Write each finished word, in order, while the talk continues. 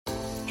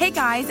Hey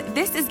guys,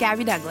 this is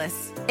Gabby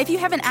Douglas. If you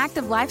have an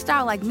active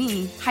lifestyle like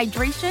me,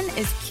 hydration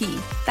is key.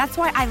 That's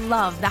why I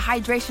love the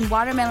Hydration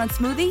Watermelon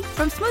Smoothie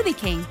from Smoothie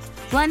King.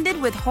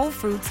 Blended with whole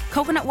fruits,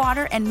 coconut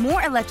water, and more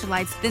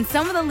electrolytes than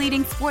some of the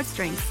leading sports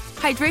drinks.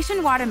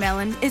 Hydration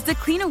Watermelon is the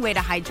cleaner way to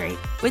hydrate,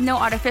 with no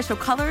artificial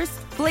colors,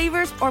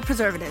 flavors, or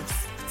preservatives.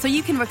 So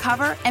you can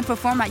recover and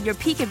perform at your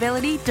peak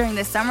ability during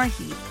the summer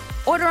heat.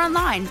 Order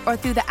online or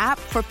through the app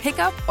for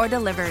pickup or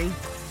delivery.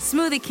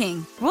 Smoothie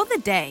King, rule the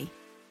day.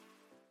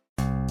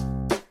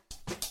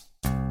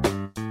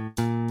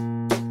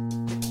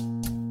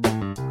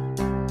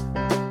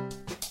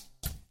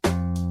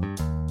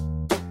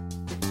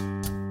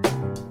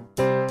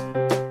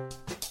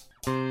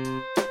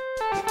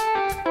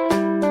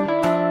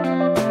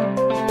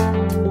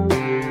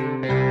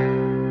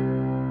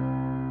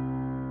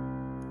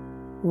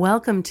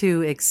 Welcome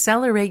to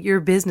Accelerate Your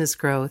Business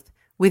Growth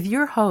with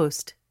your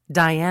host,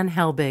 Diane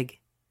Helbig.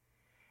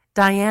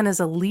 Diane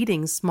is a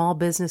leading small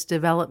business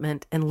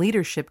development and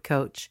leadership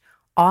coach,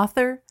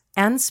 author,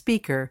 and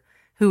speaker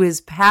who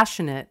is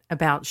passionate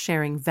about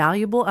sharing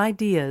valuable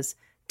ideas,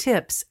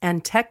 tips,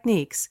 and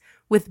techniques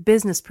with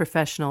business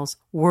professionals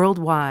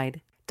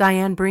worldwide.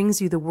 Diane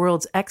brings you the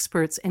world's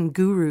experts and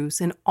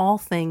gurus in all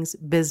things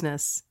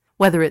business.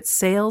 Whether it's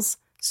sales,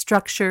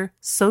 structure,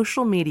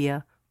 social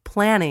media,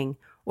 planning,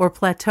 or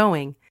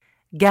plateauing,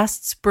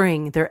 guests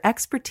bring their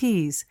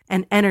expertise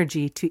and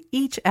energy to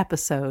each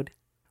episode.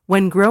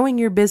 When growing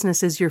your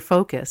business is your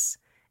focus,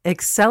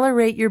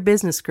 Accelerate Your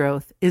Business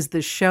Growth is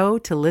the show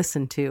to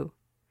listen to.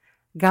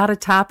 Got a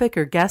topic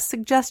or guest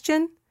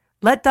suggestion?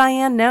 Let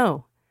Diane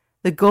know.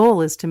 The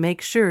goal is to make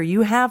sure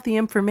you have the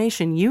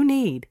information you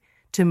need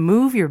to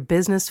move your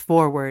business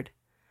forward.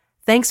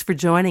 Thanks for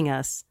joining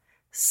us.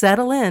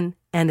 Settle in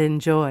and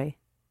enjoy.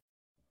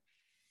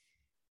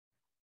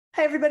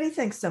 Hi, everybody.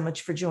 Thanks so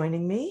much for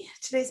joining me.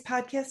 Today's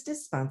podcast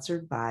is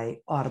sponsored by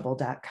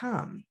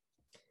Audible.com.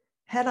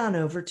 Head on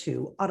over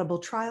to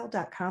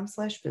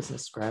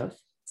audibletrial.com/businessgrowth,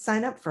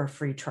 sign up for a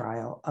free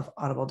trial of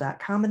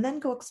Audible.com, and then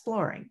go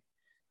exploring.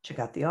 Check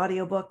out the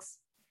audiobooks,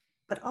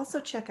 but also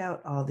check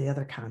out all the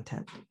other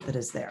content that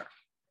is there.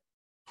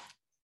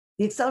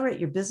 The Accelerate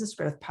Your Business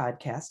Growth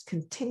podcast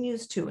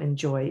continues to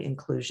enjoy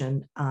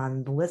inclusion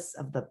on the lists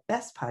of the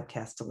best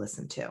podcasts to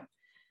listen to.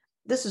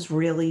 This is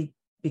really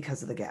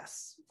because of the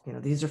guests.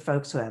 These are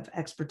folks who have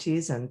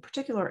expertise in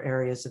particular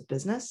areas of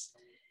business,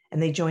 and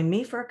they join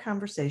me for a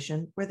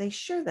conversation where they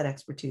share that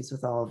expertise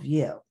with all of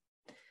you.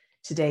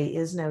 Today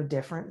is no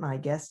different. My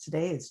guest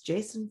today is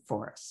Jason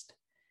Forrest.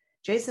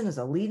 Jason is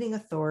a leading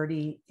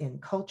authority in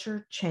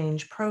culture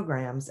change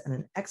programs and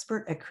an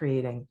expert at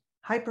creating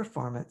high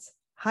performance,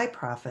 high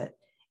profit,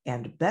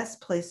 and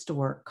best place to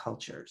work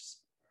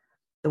cultures.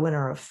 The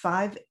winner of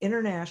 5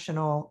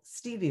 international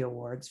Stevie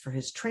Awards for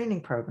his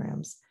training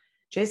programs,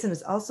 Jason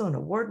is also an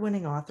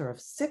award-winning author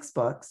of 6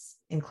 books,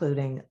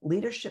 including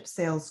Leadership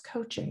Sales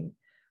Coaching,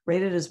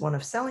 rated as one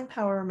of Selling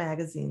Power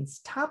magazine's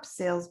top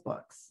sales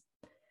books.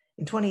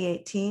 In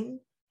 2018,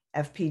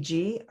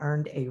 FPG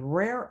earned a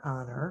rare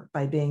honor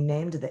by being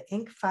named to the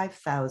Inc.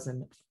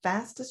 5000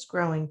 fastest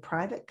growing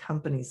private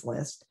companies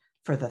list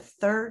for the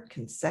 3rd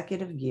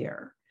consecutive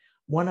year,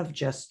 one of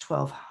just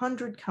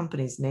 1,200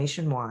 companies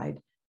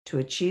nationwide to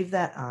achieve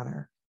that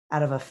honor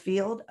out of a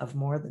field of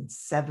more than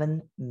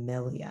 7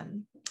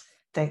 million.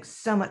 Thanks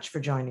so much for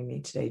joining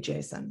me today,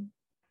 Jason.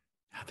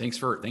 Thanks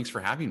for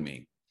having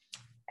me.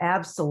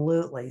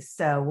 Absolutely.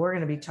 So we're going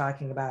to be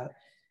talking about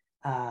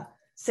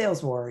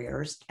sales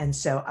warriors. And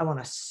so I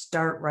want to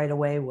start right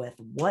away with,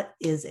 what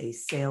is a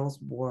sales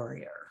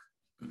warrior?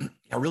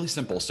 Yeah, really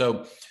simple.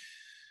 So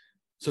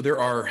there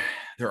are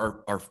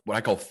what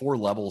I call 4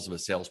 levels of a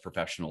sales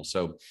professional.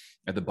 So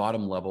at the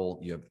bottom level,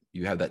 you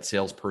have that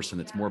salesperson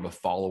that's more of a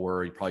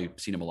follower. You've probably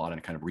seen them a lot in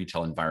kind of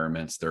retail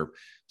environments. They're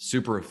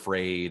super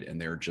afraid, and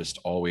they're just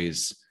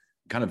always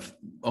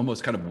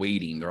almost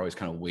waiting. They're always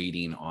kind of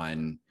waiting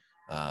on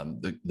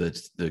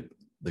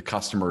the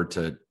customer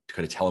to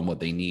kind of tell them what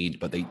they need,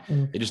 but they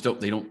just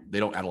don't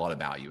add a lot of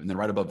value. And then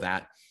right above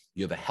that,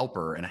 you have a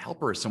helper, and a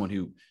helper is someone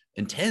who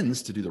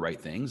intends to do the right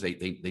things.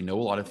 They know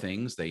a lot of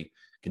things. They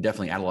can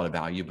definitely add a lot of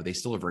value, but they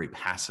still are very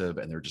passive,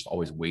 and they're just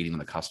always waiting on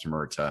the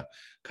customer to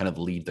kind of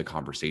lead the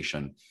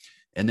conversation.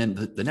 And then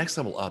the next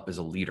level up is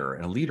a leader.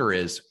 And a leader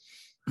is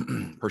a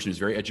person who's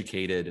very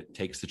educated,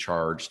 takes the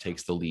charge,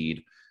 takes the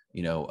lead,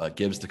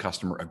 gives the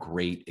customer a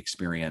great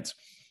experience.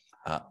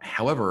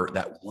 However,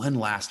 that one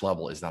last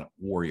level is that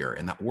warrior.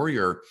 And that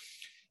warrior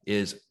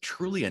is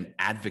truly an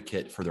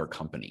advocate for their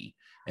company.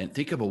 And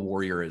think of a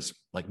warrior as,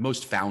 like,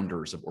 most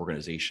founders of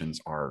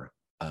organizations are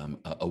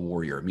a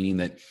warrior, meaning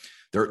that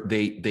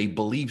they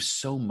believe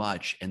so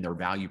much in their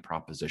value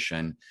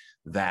proposition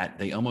that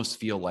they almost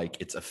feel like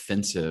it's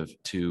offensive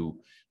to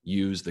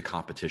use the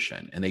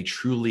competition, and they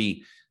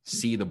truly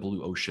see the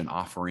blue ocean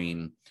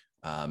offering.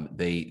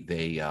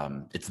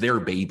 It's their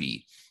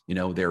baby.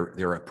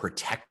 They're a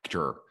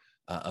protector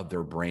of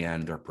their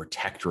brand. They're a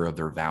protector of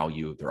their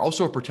value. They're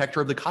also a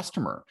protector of the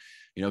customer.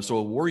 So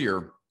a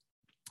warrior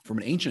from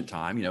an ancient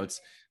time,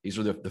 it's These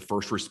are the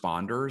first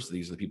responders.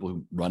 These are the people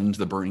who run into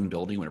the burning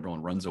building when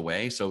everyone runs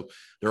away. So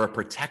they're a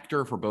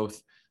protector for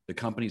both the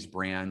company's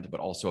brand, but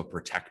also a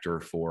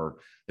protector for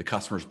the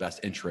customer's best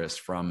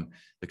interest from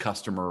the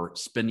customer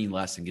spending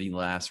less and getting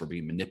less, or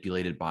being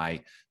manipulated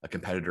by a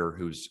competitor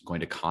who's going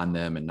to con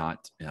them and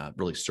not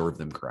really serve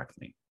them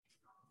correctly.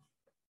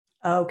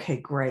 Okay,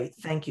 great.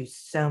 Thank you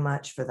so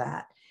much for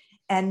that.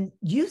 And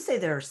you say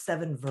there are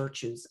 7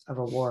 virtues of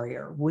a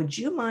warrior. Would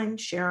you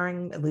mind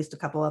sharing at least a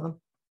couple of them?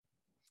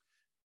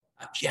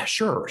 Yeah,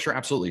 sure,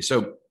 absolutely.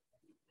 So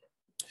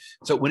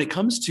when it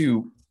comes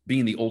to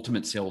being the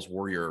ultimate sales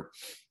warrior,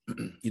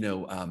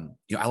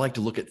 I like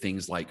to look at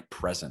things like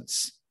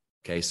presence.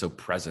 Okay, so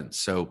presence.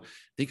 So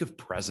think of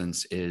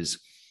presence is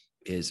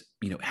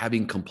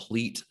having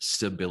complete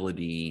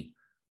stability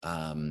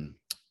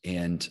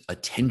and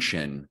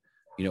attention,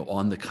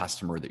 on the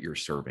customer that you're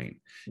serving.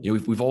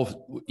 We've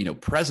all,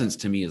 presence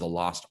to me is a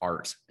lost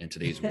art in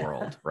today's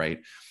world,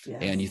 right? Yes.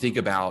 And you think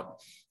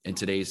about in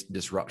today's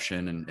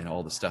disruption and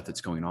all the stuff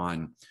that's going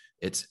on,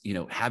 it's,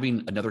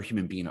 having another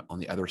human being on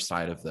the other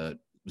side of the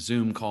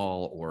Zoom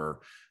call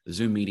or the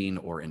Zoom meeting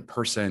or in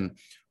person,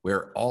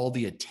 where all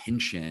the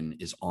attention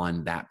is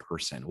on that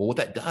person. Well, what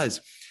that does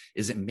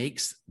is it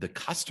makes the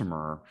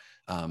customer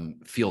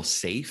feel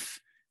safe.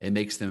 It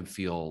makes them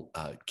feel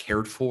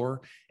cared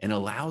for, and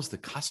allows the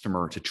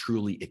customer to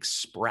truly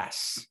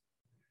express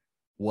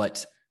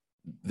what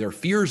their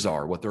fears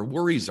are, what their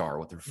worries are,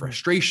 what their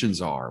frustrations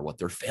are, what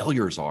their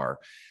failures are.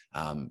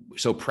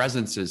 So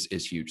presence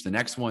is huge. The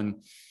next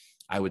one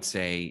I would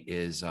say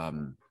is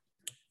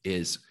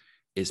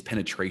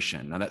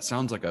penetration. Now that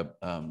sounds like a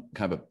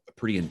kind of a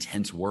pretty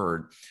intense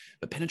word,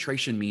 but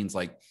penetration means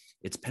like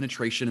it's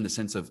penetration in the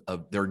sense of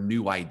their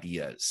new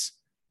ideas.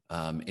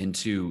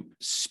 Into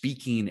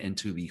speaking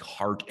into the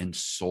heart and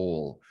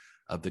soul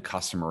of the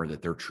customer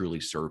that they're truly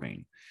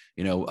serving,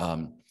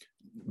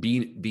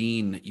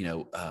 being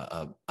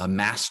a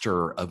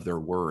master of their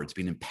words,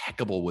 being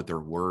impeccable with their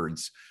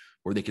words,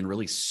 where they can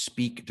really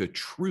speak the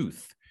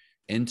truth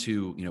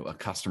into, a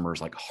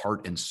customer's like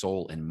heart and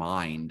soul and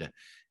mind,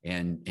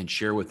 and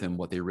share with them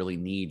what they really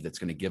need. That's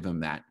going to give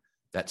them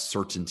that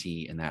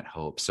certainty and that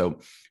hope.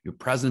 So your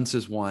presence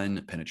is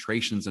one,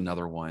 penetration's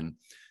another one.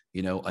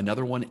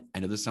 Another one,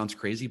 I know this sounds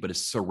crazy, but it's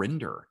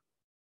surrender.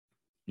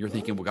 You're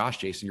thinking, well, gosh,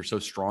 Jason, you're so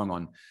strong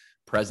on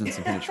presence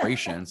and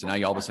penetration. So now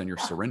all of a sudden you're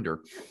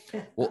surrender.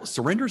 Well,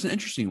 surrender is an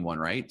interesting one,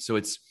 right? So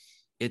it's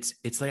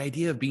the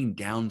idea of being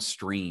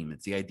downstream.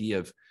 It's the idea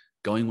of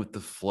going with the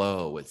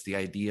flow. It's the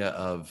idea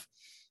of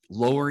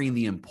lowering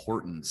the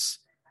importance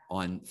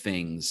on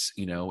things,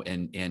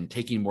 and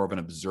taking more of an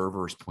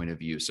observer's point of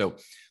view. So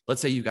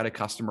let's say you've got a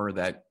customer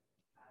that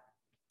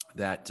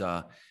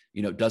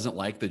doesn't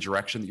like the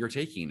direction that you're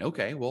taking.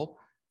 Okay, well,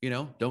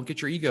 don't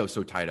get your ego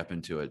so tied up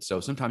into it.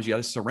 So sometimes you got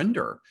to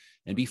surrender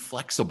and be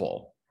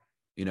flexible,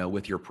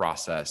 with your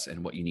process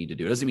and what you need to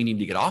do. It doesn't mean you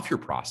need to get off your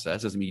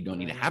process. It doesn't mean you don't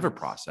need to have a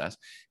process.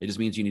 It just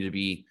means you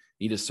need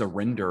to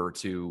surrender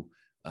to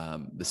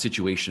the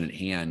situation at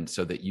hand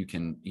so that you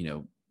can,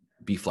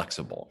 be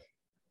flexible.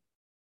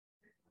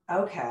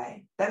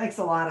 Okay, that makes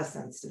a lot of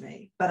sense to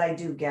me. But I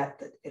do get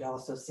that it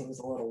also seems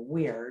a little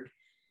weird,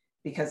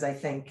 because I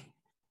think,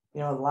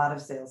 a lot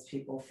of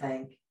salespeople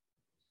think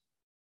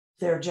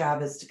their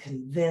job is to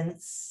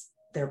convince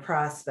their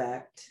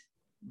prospect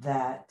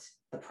that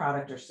the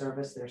product or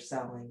service they're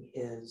selling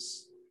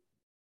is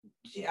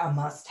a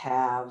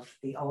must-have,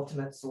 the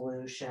ultimate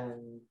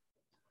solution,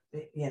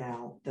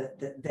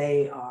 that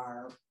they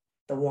are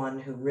the one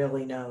who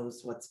really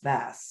knows what's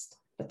best.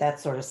 But that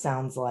sort of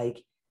sounds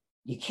like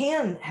you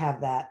can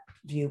have that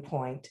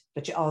viewpoint,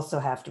 but you also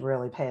have to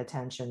really pay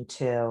attention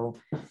to,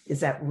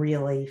 is that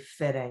really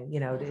fitting?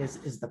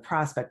 Is the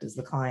prospect, is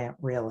the client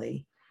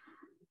really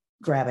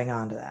grabbing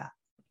onto that?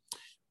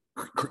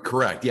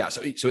 Correct. Yeah.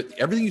 So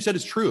everything you said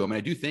is true. I mean,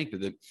 I do think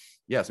that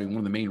one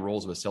of the main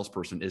roles of a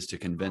salesperson is to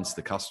convince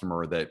the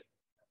customer that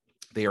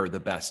they are the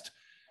best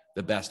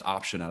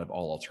option out of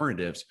all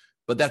alternatives.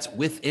 But that's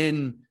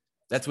within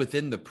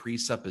the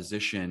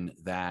presupposition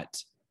that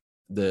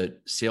the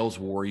sales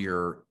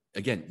warrior,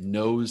 again,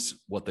 knows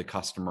what the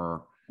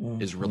customer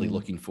is really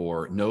looking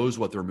for, knows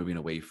what they're moving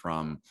away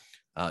from,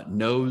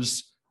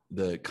 knows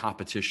the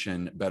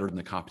competition better than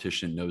the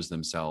competition knows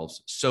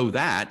themselves, so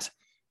that,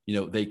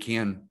 they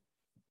can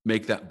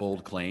make that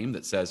bold claim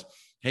that says,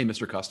 hey,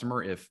 Mr.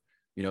 Customer, if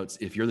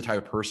you're the type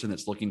of person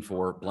that's looking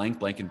for blank,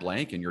 blank, and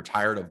blank, and you're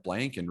tired of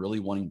blank and really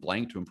wanting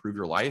blank to improve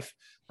your life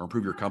or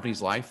improve your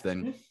company's life,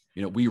 then,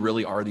 we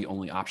really are the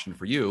only option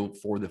for you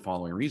for the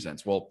following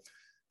reasons. Well,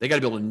 they got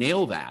to be able to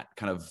nail that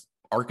kind of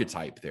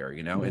archetype there,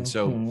 and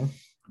so,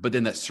 but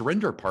then that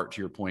surrender part,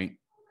 to your point,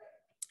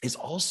 is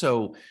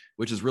also,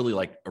 which is really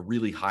like a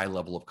really high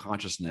level of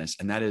consciousness,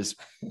 and that is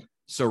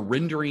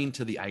surrendering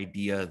to the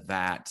idea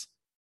that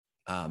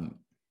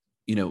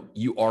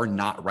you are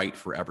not right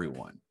for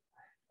everyone.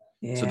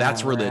 Yeah, so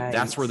that's where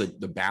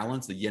the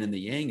balance, the yin and the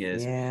yang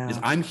is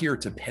I'm here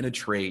to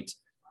penetrate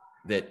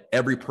that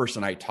every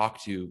person I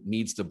talk to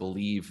needs to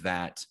believe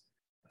that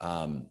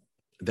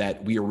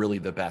that we are really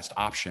the best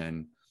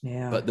option.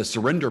 Yeah. But the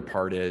surrender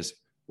part is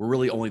we're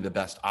really only the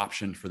best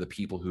option for the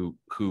people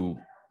who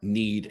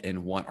need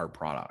and want our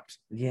product.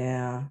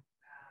 Yeah.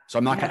 So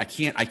I'm not gonna,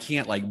 I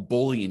can't like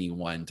bully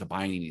anyone to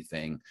buying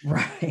anything.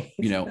 Right.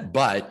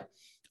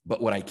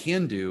 But what I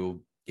can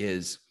do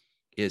is,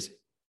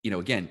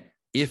 again,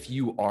 if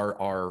you are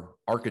our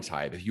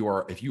archetype, if you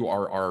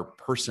are our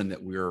person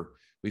that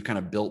we've kind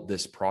of built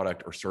this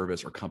product or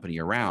service or company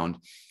around,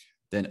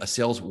 then a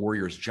sales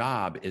warrior's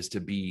job is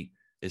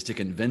to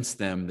convince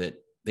them that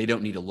they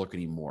don't need to look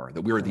anymore,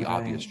 that we're the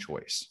obvious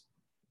choice.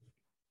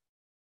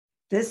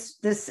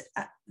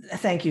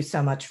 Thank you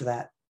so much for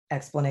that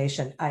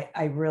explanation.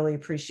 I really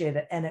appreciate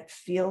it. And it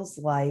feels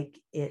like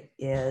it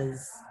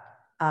is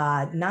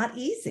not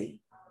easy.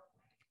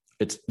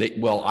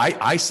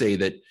 I say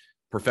that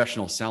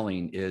professional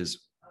selling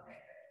is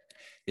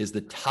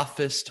the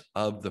toughest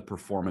of the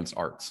performance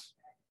arts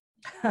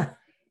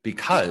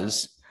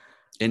because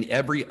in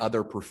every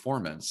other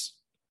performance,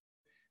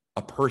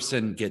 a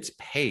person gets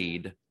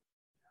paid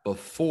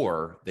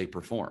before they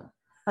perform.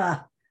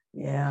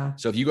 Yeah.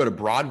 So if you go to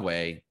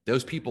Broadway,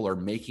 those people are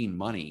making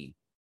money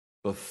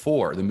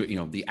before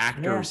the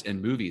actors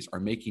in movies are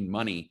making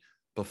money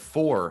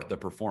before the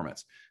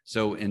performance.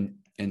 So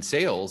in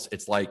sales,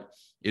 it's like,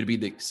 it'd be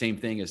the same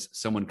thing as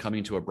someone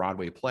coming to a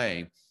Broadway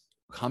play,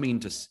 coming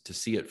to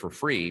see it for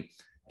free.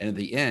 And at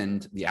the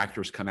end, the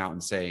actors come out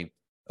and say,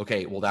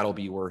 okay, well, that'll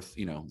be worth,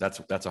 that's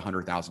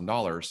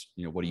 $100,000.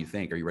 What do you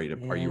think? Are you ready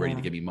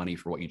to give me money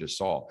for what you just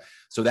saw?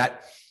 So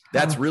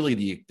that's really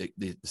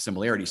the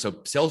similarity.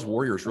 So sales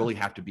warriors really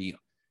have to be,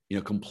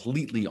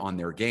 completely on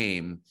their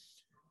game.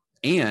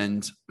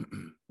 And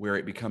where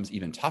it becomes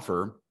even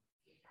tougher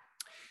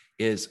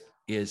is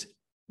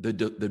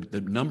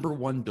the number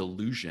one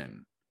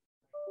delusion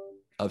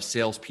of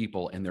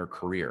salespeople in their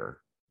career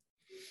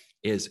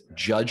is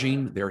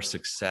judging their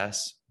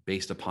success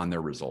based upon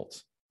their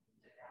results.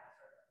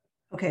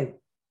 Okay.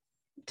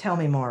 Tell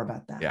me more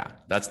about that. Yeah.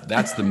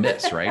 That's the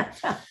miss, right?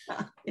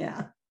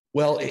 Yeah.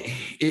 Well,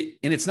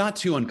 it's not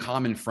too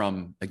uncommon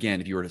from,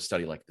 again, if you were to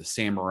study like the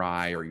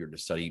samurai, or you were to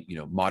study,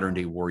 modern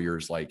day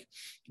warriors like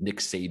Nick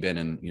Saban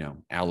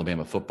and,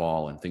 Alabama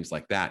football and things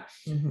like that,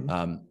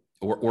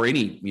 or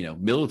any,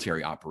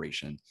 military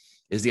operation,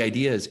 is the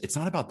idea is it's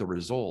not about the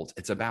results.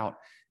 It's about,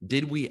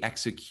 did we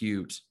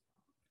execute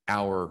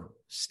our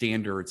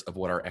standards of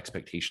what our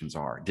expectations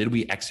are? Did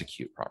we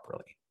execute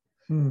properly?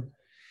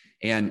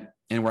 And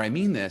where I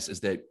mean this is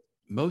that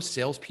most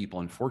salespeople,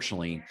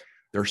 unfortunately,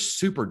 they're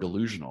super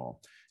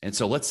delusional. And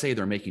so let's say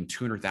they're making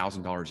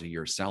 $200,000 a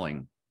year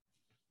selling,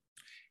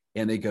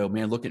 and they go,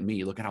 man, look at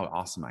me, look at how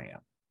awesome I am.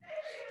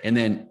 And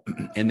then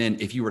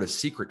if you were to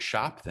secret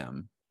shop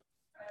them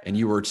and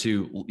you were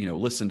to,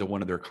 listen to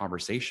one of their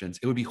conversations,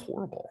 it would be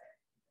horrible,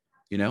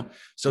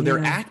 So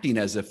they're acting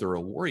as if they're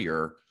a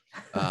warrior.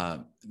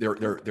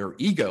 Their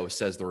ego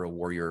says they're a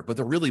warrior, but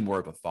they're really more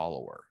of a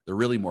follower. They're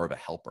really more of a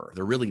helper.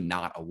 They're really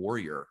not a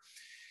warrior,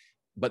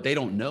 but they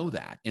don't know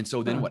that. And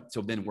so then what?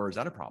 So then where is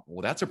that a problem?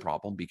 Well, that's a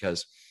problem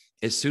because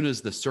as soon as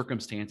the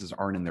circumstances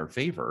aren't in their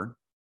favor,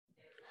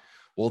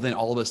 well, then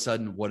all of a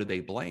sudden, what do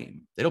they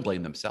blame? They don't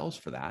blame themselves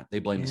for that. They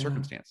blame the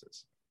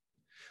circumstances.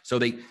 So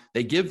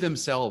they give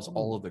themselves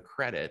all of the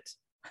credit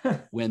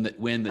when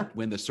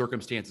the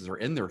circumstances are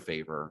in their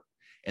favor,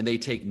 and they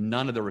take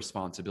none of the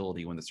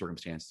responsibility when the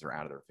circumstances are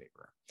out of their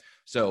favor.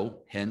 So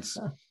hence,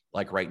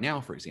 like right now,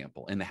 for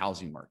example, in the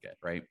housing market,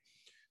 right?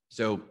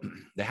 So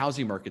the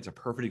housing market's a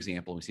perfect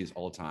example. We see this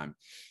all the time.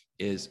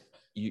 Is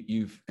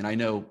and I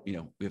know,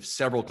 we have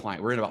several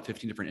clients. We're in about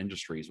 15 different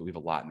industries, but we have a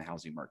lot in the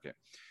housing market.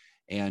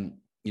 And,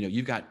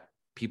 you've got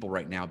people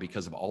right now,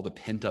 because of all the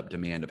pent up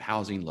demand of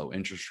housing, low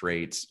interest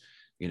rates,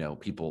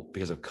 people,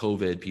 because of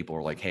COVID, people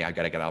are like, hey, I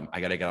got to get out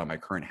of my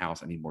current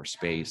house. I need more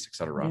space, et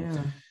cetera.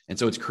 Yeah. And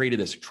so it's created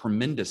this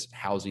tremendous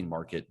housing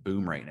market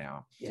boom right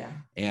now. Yeah.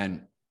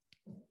 And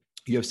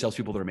you have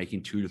salespeople that are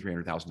making $200,000 to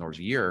 $300,000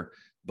 a year,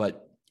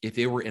 but if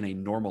they were in a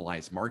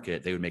normalized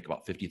market, they would make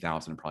about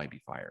 $50,000 and probably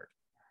be fired.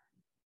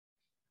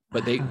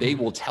 But they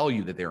will tell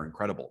you that they're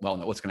incredible. Well,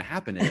 no, what's going to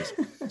happen is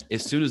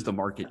as soon as the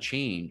market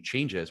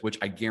changes, which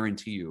I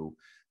guarantee you,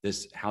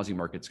 this housing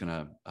market's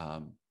going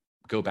to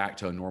go back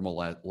to a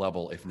normal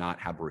level, if not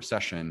have a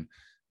recession.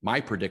 My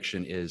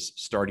prediction is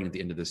starting at the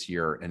end of this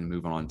year and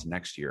moving on to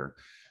next year,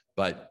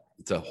 but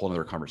it's a whole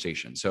other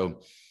conversation.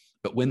 So,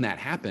 but when that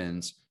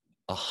happens,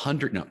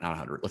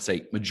 let's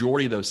say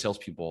majority of those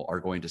salespeople are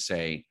going to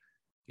say,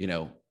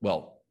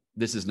 well,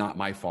 this is not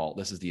my fault.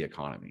 This is the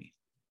economy.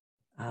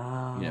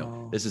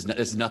 Oh. This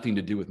is nothing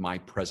to do with my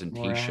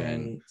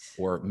presentation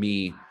or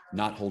me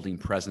not holding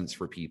presence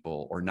for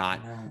people, or not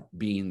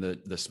being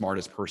the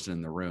smartest person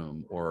in the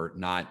room, or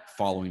not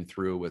following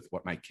through with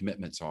what my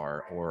commitments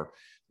are, or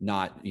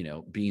not,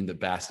 being the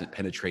best at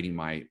penetrating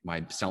my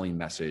selling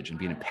message and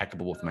being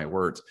impeccable with my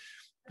words.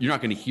 You're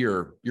going to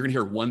hear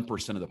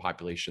 1% of the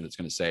population that's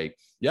going to say,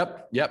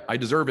 yep, I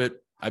deserve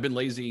it. I've been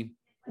lazy.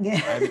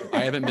 Yeah. I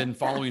haven't been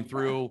following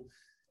through.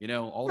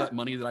 All that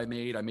money that I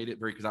made it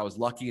because I was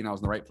lucky and I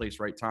was in the right place,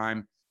 right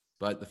time.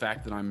 but the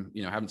fact that I'm,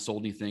 haven't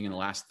sold anything in the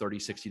last 30,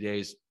 60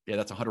 days, yeah,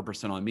 that's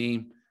 100% on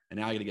me. And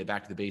now I got to get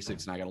back to the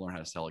basics and I got to learn how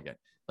to sell again.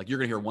 Like you're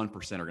going to hear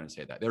 1% are going to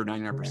say that. They're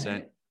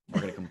 99% are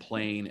going to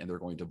complain and they're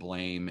going to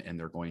blame and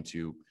they're going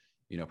to,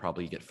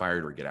 probably get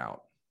fired or get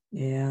out.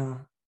 Yeah.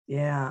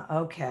 Yeah.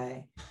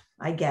 Okay.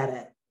 I get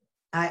it.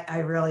 I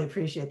really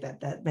appreciate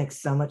that. That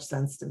makes so much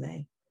sense to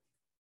me.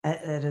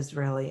 It is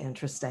really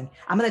interesting.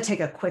 I'm going to take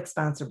a quick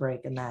sponsor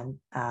break and then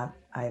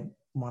I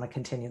want to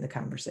continue the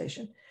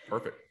conversation.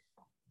 Perfect.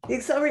 The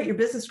Accelerate Your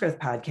Business Growth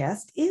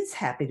podcast is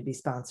happy to be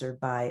sponsored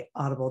by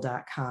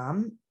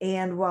Audible.com.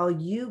 And while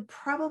you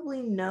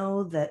probably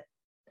know that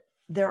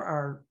there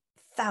are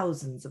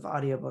thousands of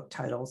audiobook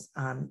titles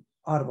on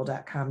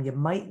Audible.com, you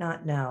might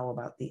not know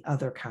about the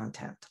other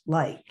content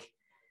like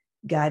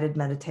guided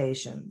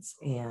meditations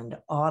and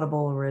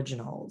Audible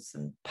originals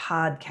and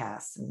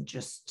podcasts and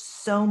just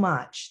so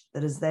much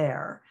that is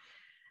there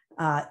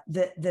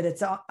that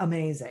it's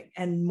amazing.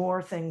 And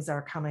more things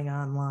are coming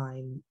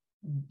online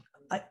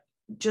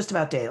just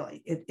about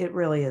daily. It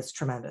really is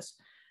tremendous.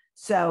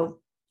 So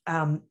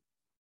go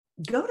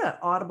to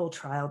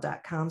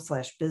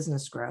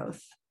audibletrial.com/business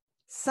growth,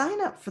 sign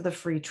up for the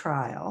free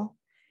trial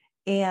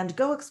and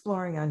go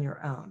exploring on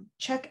your own.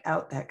 Check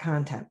out that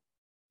content.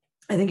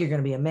 I think you're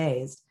going to be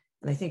amazed.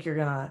 And I think you're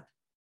going to,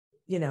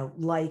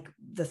 like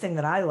the thing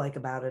that I like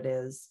about it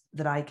is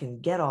that I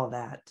can get all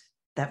that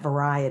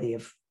variety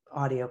of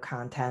audio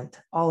content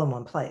all in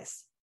one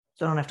place.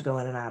 So I don't have to go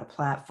in and out of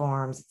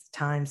platforms. It's a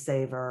time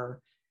saver.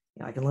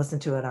 I can listen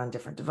to it on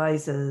different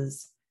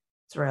devices.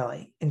 It's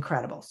really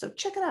incredible. So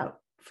check it out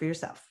for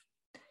yourself.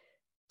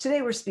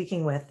 Today, we're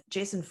speaking with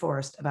Jason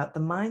Forrest about the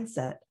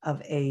mindset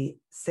of a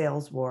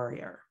sales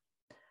warrior.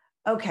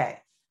 Okay,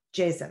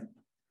 Jason,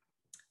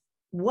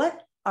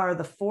 what are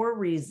the 4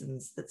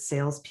 reasons that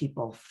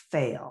salespeople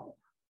fail?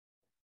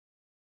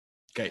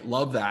 Okay,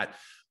 love that.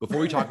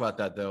 Before we talk about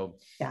that, though,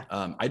 yeah.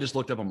 I just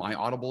looked up on my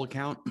Audible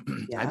account.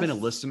 Yes. I've been a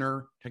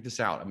listener. Check this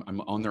out.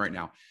 I'm on there right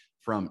now.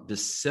 From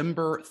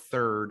December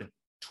 3rd,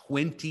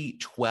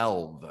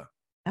 2012.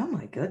 Oh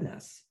my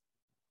goodness.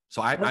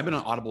 So I've been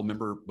an Audible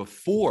member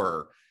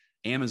before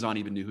Amazon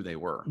even knew who they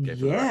were. Okay,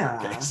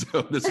 yeah.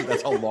 So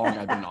that's how long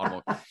I've been an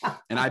Audible.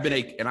 And I've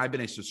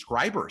been a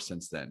subscriber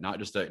since then, not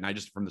just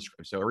from the,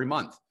 so every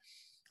month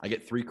I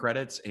get 3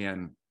 credits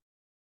and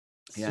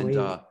yeah,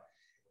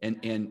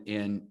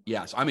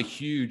 so I'm a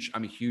huge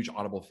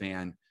Audible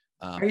fan.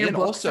 Are your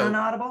books also on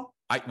Audible?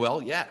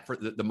 For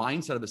the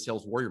mindset of a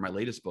sales warrior, my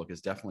latest book is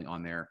definitely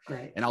on there.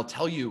 Great. And I'll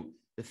tell you,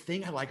 the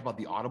thing I like about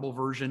the Audible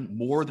version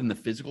more than the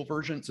physical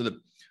version. So the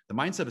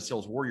mindset of a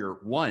sales warrior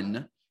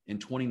won in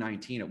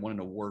 2019. It won an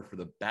award for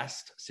the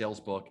best sales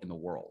book in the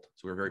world.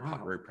 So we're very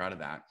proud of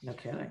that. No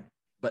kidding.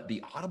 But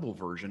the Audible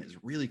version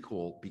is really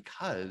cool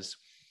because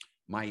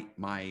my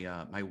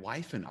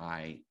wife and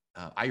I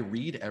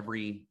read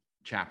every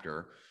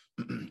chapter,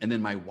 and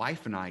then my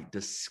wife and I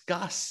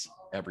discuss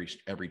every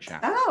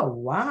chapter. Oh,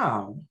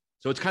 wow.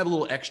 So it's kind of a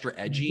little extra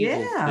edgy.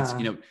 Yeah. It's,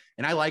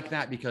 and I like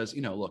that because,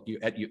 look,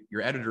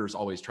 your editors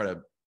always try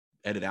to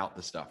edit out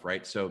the stuff,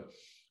 right? So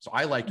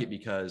I like it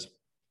because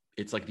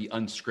it's like the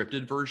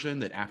unscripted version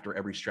that after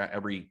every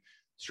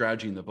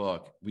strategy in the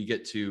book, we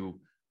get to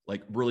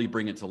like really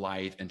bring it to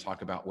life and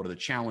talk about what are the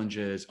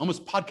challenges,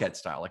 almost podcast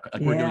style, like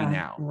we're doing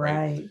now.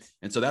 Right.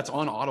 And so that's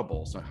on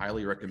Audible. So I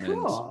highly recommend.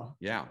 Cool.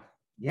 Yeah.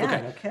 Yeah.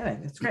 Okay. No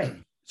kidding. That's great.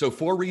 So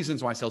 4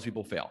 reasons why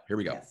salespeople fail. Here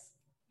we go. Yes.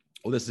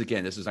 Well, this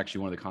is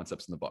actually one of the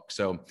concepts in the book.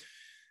 So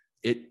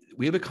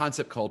we have a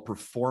concept called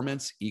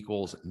performance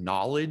equals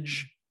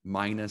knowledge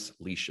minus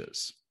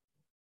leashes.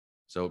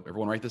 So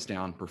everyone write this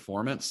down.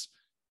 Performance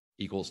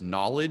equals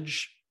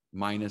knowledge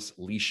minus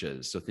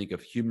leashes. So think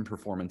of human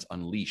performance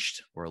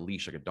unleashed, or a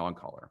leash like a dog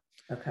collar.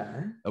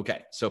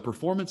 Okay. So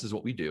performance is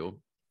what we do.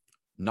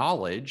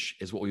 Knowledge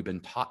is what we've been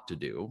taught to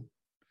do.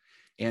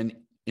 And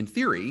in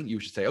theory, you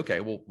should say, okay,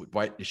 well,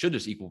 why it should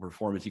just equal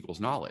performance equals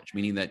knowledge,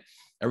 meaning that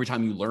every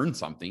time you learn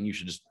something, you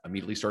should just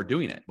immediately start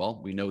doing it. Well,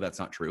 we know that's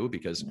not true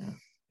because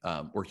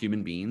we're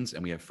human beings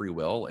and we have free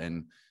will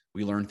and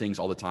we learn things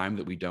all the time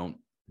that we don't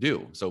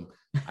do. So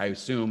I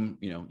assume,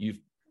 you've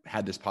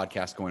had this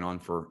podcast going on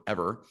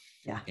forever,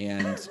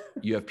 and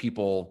you have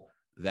people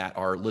that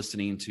are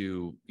listening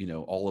to,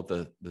 all of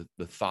the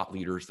thought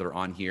leaders that are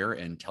on here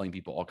and telling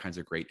people all kinds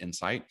of great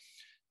insight.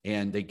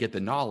 And they get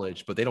the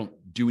knowledge, but they don't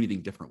do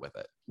anything different with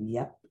it.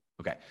 Yep.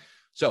 Okay.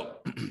 So,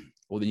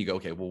 well, then you go,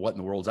 okay, well, what in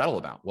the world is that all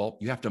about? Well,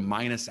 you have to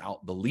minus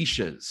out the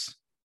leashes.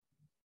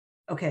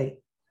 Okay.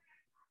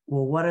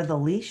 Well, what are the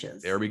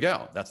leashes? There we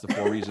go. That's the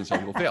 4 reasons some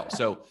people fail.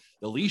 So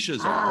the leashes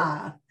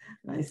are,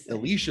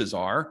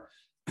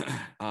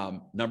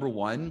 number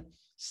 1,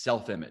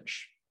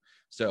 self-image.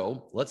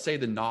 So let's say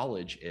the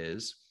knowledge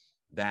is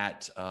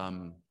that,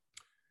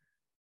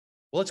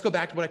 well, let's go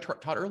back to what I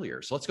taught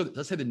earlier. So let's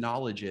say the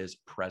knowledge is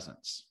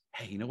presence.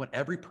 Hey, you know what?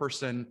 Every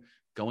person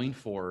going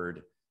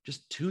forward,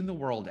 just tune the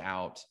world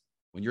out.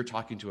 When you're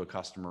talking to a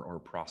customer or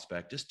a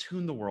prospect, just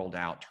tune the world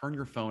out, turn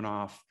your phone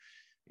off,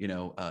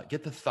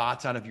 get the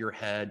thoughts out of your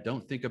head.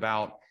 Don't think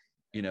about,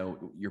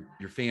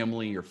 your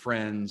family, your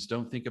friends.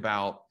 Don't think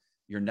about,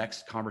 your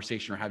next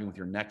conversation you're having with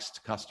your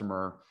next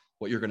customer,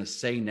 what you're going to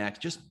say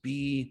next. Just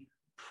be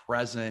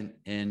present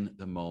in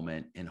the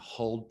moment and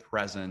hold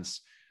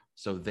presence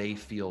so they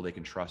feel they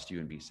can trust you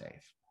and be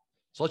safe.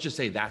 So let's just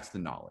say that's the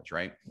knowledge,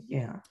 right?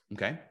 Yeah.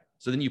 Okay.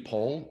 So then you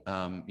poll,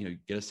 you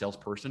get a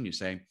salesperson, you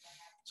say,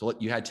 so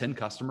you had 10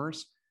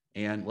 customers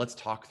and let's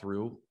talk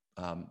through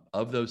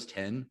of those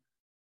 10,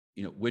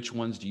 which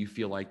ones do you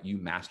feel like you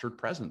mastered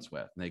presence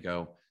with? And they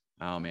go,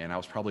 oh man, I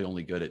was probably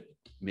only good at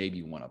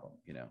maybe one of them,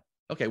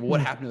 Okay, well,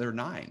 what happened to their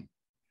 9?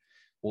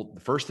 Well,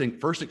 the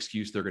first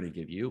excuse they're going to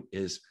give you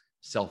is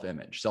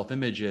self-image.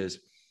 Self-image is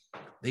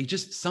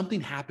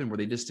something happened where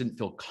they just didn't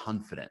feel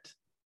confident.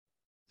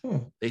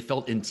 They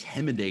felt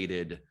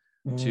intimidated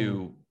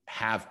to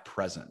have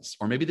presence,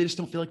 or maybe they just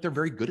don't feel like they're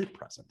very good at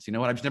presence. You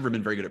know what? I've never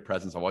been very good at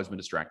presence. I've always been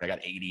distracted. I got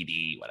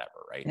ADD, whatever.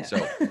 Right. Yeah.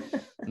 So,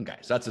 okay.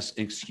 So that's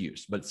an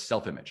excuse, but it's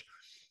self-image.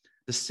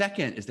 The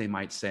second is they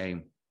might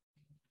say,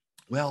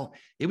 well,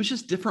 it was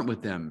just different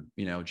with them,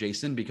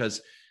 Jason,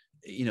 because,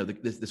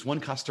 this one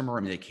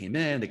customer, they came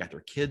in, they got their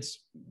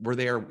kids were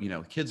there,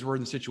 kids were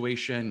in the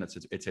situation.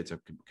 It's a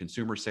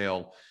consumer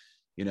sale,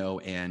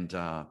 and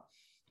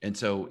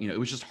so, it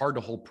was just hard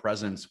to hold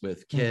presence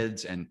with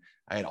kids. And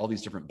I had all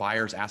these different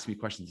buyers ask me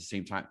questions at the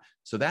same time.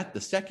 So the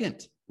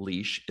second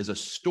leash is a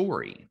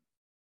story.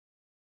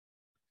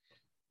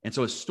 And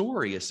so a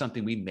story is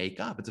something we make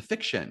up. It's a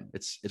fiction.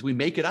 It's we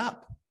make it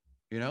up,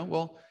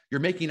 well, you're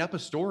making up a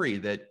story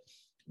that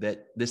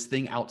this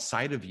thing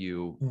outside of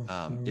you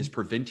is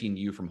preventing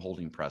you from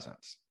holding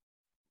presence.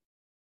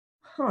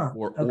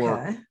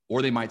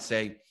 Or they might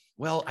say,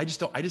 well, I just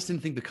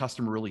didn't think the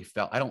customer really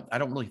felt, I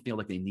don't really feel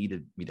like they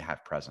needed me to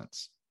have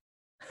presence,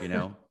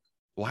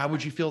 Well, how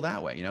would you feel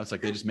that way? It's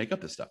like they just make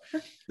up this stuff.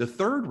 The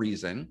third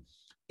reason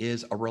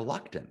is a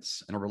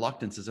reluctance, and a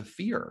reluctance is a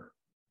fear.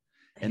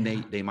 And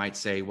they might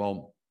say,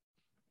 well,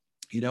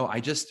 I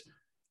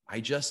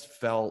just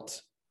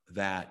felt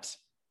that,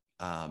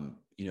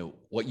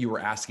 what you were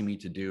asking me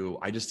to do,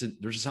 I just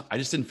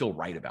didn't feel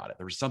right about it.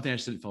 There was something I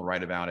just didn't feel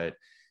right about it.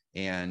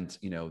 And,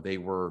 they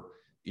were,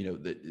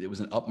 it was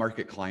an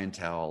upmarket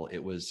clientele.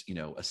 It was,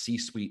 a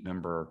C-suite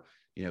member,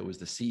 it was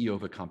the CEO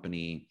of a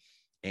company.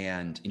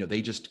 And,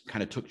 they just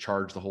kind of took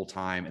charge the whole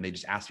time, and they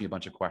just asked me a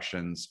bunch of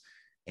questions.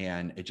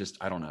 And it just,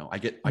 I don't know. I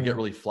get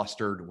really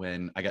flustered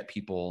when I get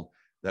people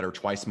that are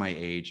twice my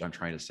age, I'm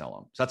trying to sell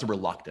them. So that's a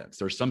reluctance.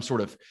 There's some sort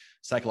of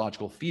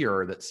psychological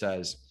fear that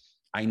says,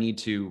 I need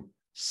to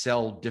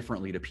sell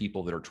differently to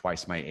people that are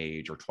twice my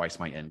age or twice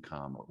my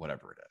income or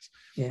whatever it is.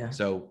 Yeah.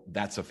 So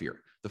that's a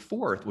fear. The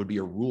fourth would be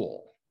a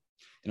rule.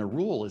 And a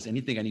rule is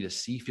anything I need to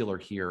see, feel, or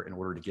hear in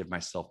order to give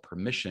myself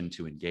permission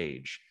to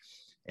engage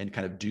and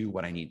kind of do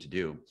what I need to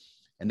do.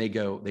 And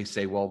they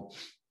say, well,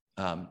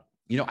 I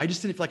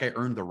just didn't feel like I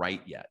earned the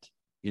right yet.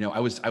 I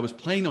was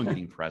planning on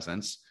getting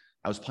presence.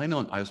 I was planning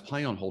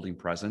on holding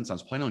presence. I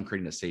was planning on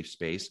creating a safe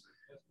space,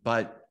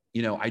 but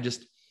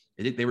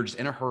they were just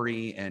in a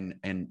hurry, and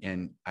I'm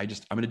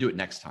going to do it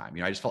next time.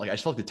 I just felt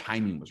like the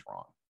timing was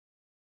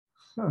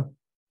wrong.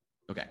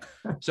 Okay.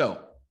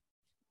 So,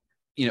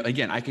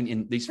 again, I can,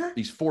 in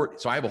these four,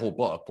 so I have a whole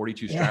book,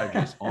 42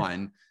 strategies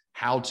on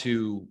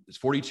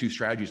 42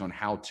 strategies on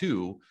how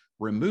to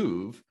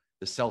remove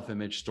the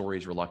self-image,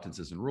 stories,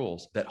 reluctances, and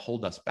rules that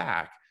hold us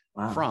back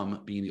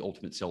from being the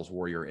ultimate sales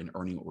warrior and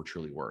earning what we're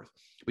truly worth.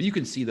 But you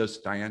can see those,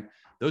 Diane,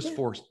 those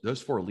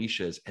four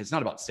leashes, it's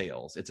not about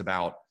sales. It's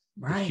about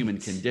the human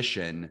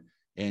condition.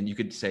 And you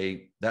could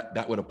say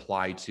that would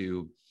apply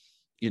to,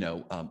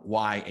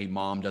 why a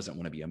mom doesn't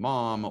want to be a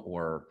mom,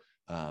 or,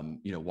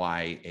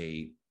 why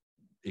a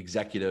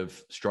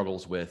executive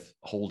struggles with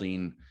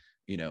holding,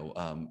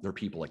 their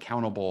people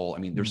accountable.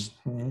 There's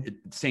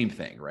same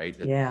thing, right?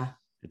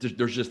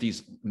 There's just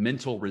these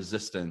mental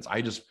resistance.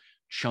 I just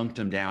chunked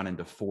them down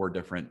into 4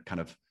 different kind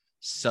of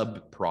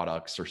sub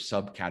products or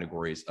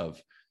subcategories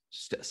of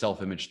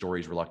self-image,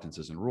 stories,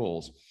 reluctances, and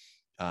rules,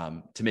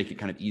 to make it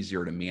kind of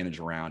easier to manage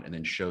around, and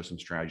then show some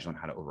strategies on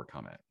how to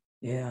overcome it.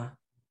 Yeah.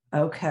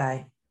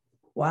 Okay.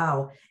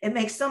 Wow. It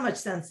makes so much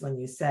sense when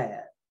you say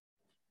it.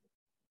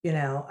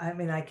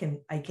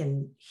 I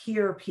can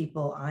hear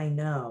people I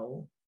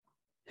know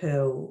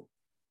who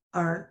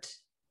aren't,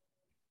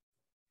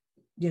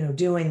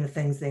 doing the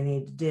things they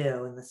need to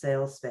do in the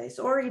sales space,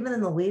 or even in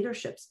the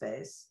leadership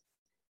space.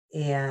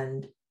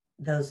 And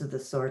those are the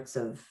sorts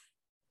of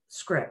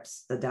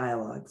scripts, the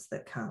dialogues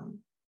that come.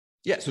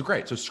 Yeah. So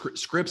great. So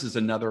scripts is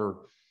another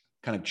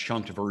kind of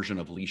chunked version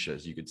of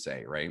leashes, you could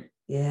say, right?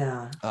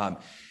 Yeah.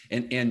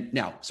 And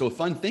now, so a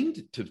fun thing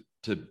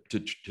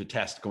to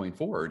test going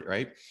forward,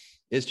 right,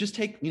 is just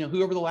take,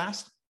 whoever the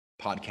last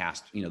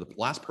podcast, the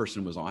last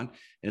person was on, and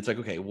it's like,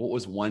 okay, what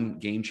was one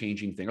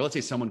game-changing thing? Or let's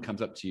say someone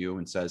comes up to you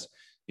and says,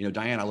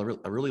 Diane,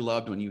 I really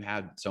loved when you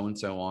had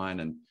so-and-so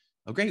on, and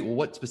oh, great. Well,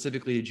 what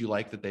specifically did you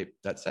like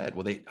that said?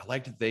 Well, I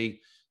liked that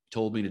they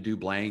told me to do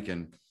blank,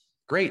 and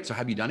great. So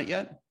have you done it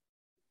yet?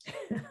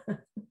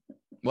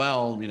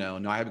 Well,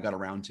 no, I haven't got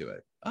around to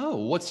it. Oh,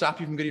 what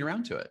stopped you from getting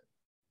around to it?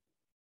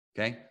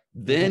 Okay.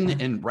 Then,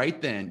 and right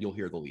then you'll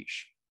hear the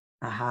leash.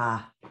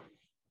 Aha.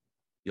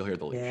 you'll hear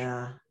the leash.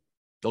 Yeah.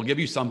 They'll give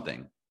you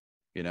something,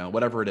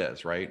 whatever it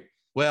is, right?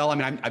 Well, I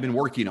mean, I've been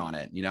working on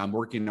it. I'm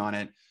working on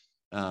it.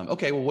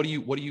 Okay. Well, what are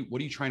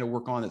you trying to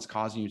work on that's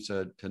causing you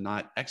to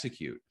not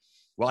execute?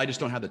 Well, I just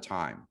don't have the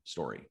time.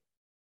 Story.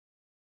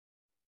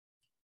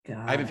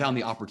 I haven't found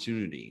the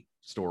opportunity.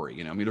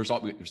 Story. I mean, there's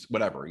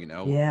whatever.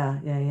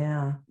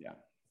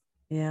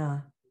 Yeah.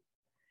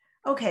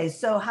 Okay.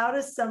 So how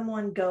does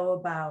someone go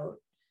about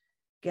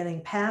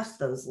getting past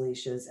those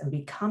leashes and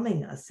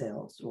becoming a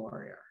sales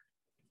warrior?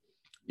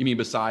 You mean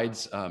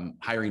besides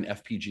hiring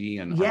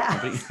FPG and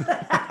yes.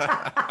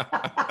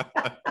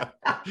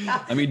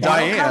 I mean,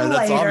 Diane,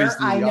 that's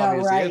obviously the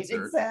obvious right?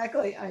 Answer.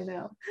 Exactly. I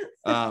know.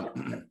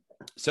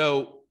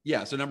 So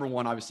number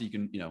one, obviously you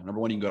can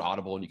go to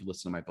Audible and you can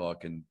listen to my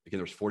book, and again,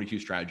 there's 42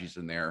 strategies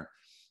in there.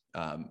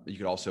 You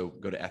could also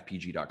go to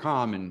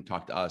fpg.com and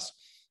talk to us.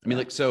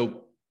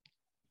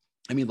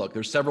 Look,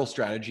 there's several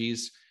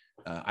strategies.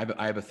 I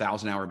have a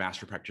 1,000-hour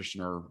master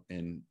practitioner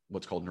in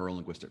what's called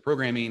neuro-linguistic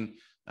programming.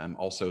 I'm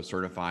also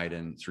certified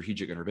in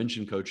strategic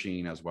intervention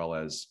coaching, as well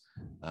as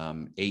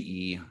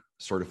AE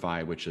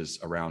certified, which is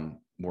around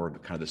more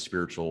of kind of the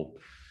spiritual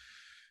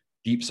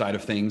deep side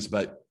of things.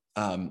 But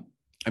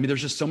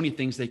there's just so many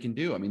things they can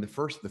do. I mean, the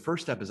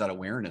first step is that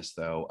awareness,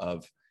 though,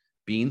 of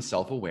being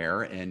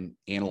self-aware and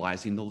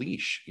analyzing the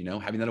leash,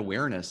 having that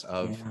awareness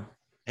of,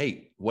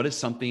 hey, what is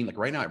something, like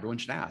right now, everyone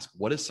should ask,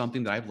 what is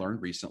something that I've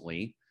learned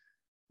recently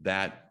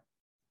that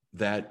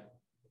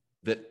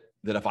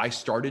if I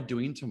started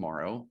doing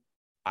tomorrow,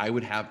 I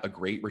would have a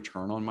great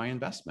return on my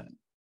investment,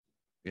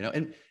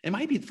 and it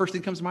might be the first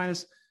thing that comes to mind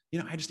is,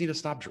 I just need to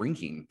stop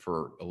drinking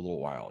for a little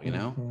while,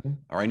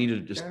 or I need to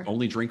just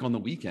only drink on the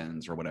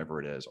weekends or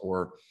whatever it is.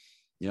 Or,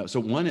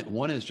 so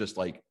one is just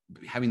like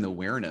having the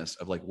awareness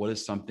of like, what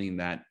is something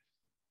that,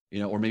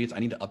 or maybe it's, I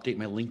need to update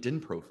my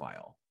LinkedIn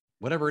profile,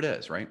 whatever it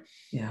is. Right.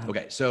 Yeah.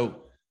 Okay.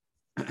 So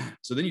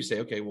then you say,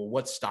 okay, well,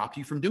 what stopped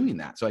you from doing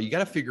that? So you got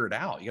to figure it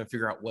out. You got to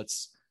figure out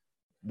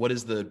what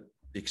is the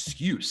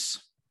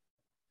excuse.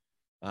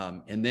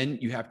 And then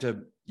you have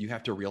to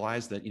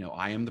realize that,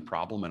 I am the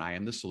problem and I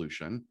am the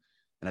solution.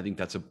 And I think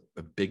that's a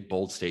big,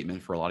 bold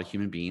statement for a lot of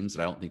human beings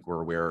that I don't think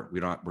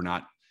we're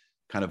not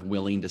kind of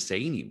willing to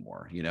say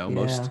anymore.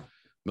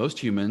 Most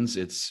humans,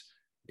 it's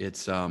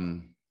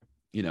everyone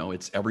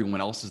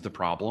else is the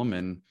problem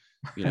and,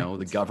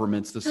 the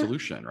government's the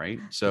solution. Right.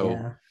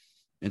 So,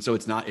 and so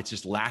it's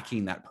just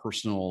lacking that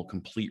personal,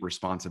 complete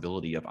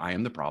responsibility of I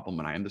am the problem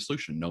and I am the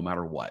solution, no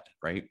matter what.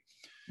 Right.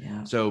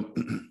 Yeah. So,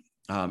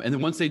 and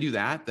then once they do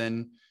that,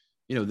 then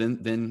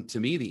to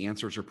me, the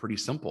answers are pretty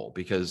simple,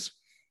 because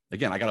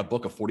again, I got a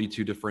book of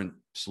 42 different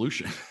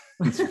solutions,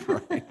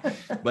 right?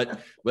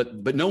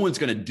 But no one's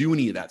going to do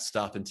any of that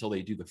stuff until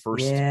they do the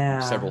first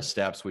several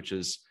steps, which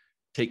is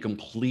take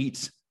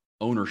complete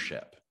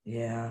ownership,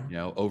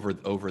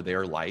 over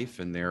their life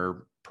and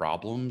their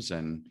problems.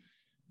 And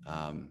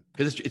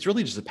because it's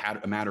really just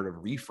a matter of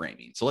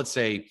reframing. So let's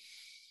say,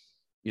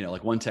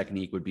 like one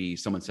technique would be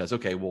someone says,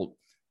 okay, well,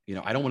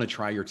 I don't want to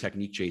try your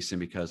technique, Jason,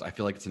 because I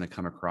feel like it's going to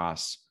come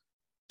across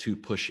too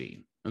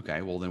pushy.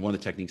 Okay, well, then one of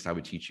the techniques I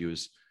would teach you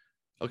is,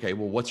 okay,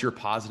 well, what's your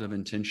positive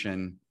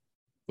intention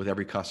with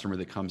every customer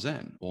that comes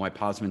in? Well, my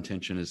positive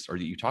intention is, or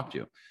that you talk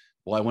to,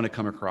 well, I want to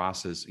come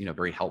across as,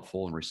 very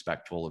helpful and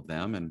respectful of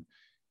them.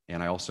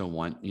 And I also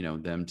want,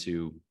 them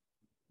to,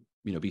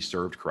 be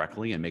served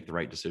correctly and make the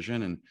right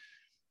decision.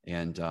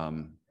 And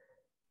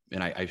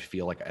I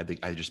feel like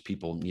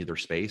people need their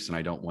space and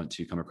I don't want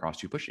to come across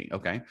too pushy.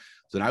 Okay.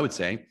 So then I would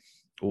say,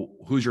 well,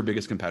 who's your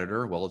biggest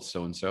competitor? Well, it's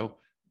so-and-so.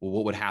 Well,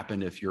 what would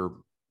happen if your,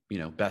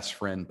 best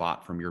friend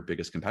bought from your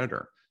biggest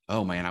competitor?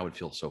 Oh man, I would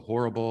feel so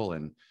horrible.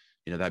 And,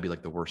 that'd be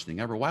like the worst thing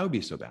ever. Why would it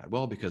be so bad?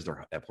 Well, because they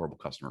have horrible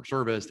customer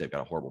service. They've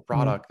got a horrible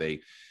product.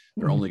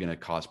 They're only going to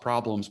cause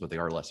problems, but they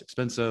are less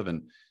expensive.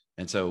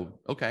 And so,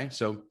 okay.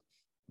 So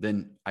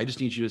then I just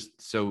need you to,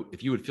 so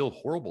if you would feel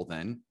horrible,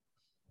 then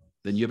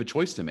you have a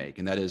choice to make.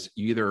 And that is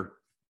you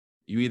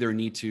either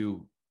need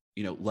to,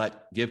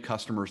 give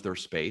customers their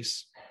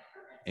space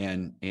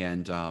and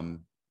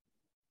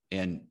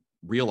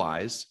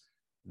realize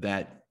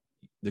that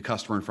the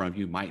customer in front of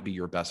you might be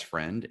your best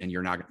friend. And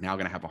you're now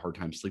going to have a hard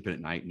time sleeping at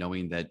night,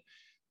 knowing that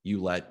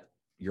you let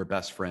your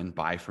best friend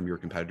buy from your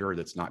competitor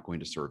that's not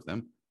going to serve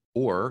them.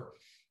 Or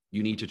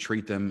you need to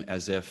treat them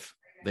as if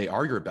they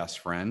are your best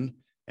friend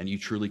and you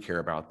truly care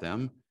about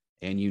them.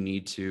 And you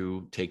need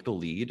to take the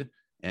lead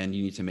and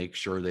you need to make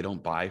sure they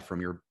don't buy from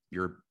your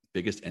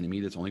biggest enemy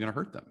that's only going to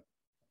hurt them.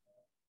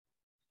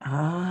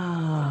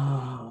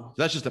 Oh,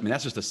 so that's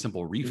just a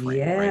simple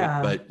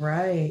reframe,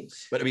 right?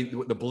 But I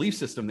mean, the belief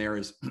system there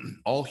is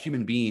all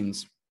human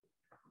beings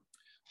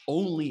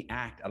only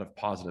act out of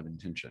positive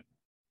intention.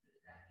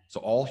 So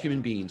all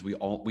human beings, we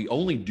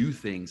only do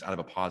things out of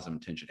a positive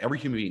intention. Every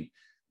human being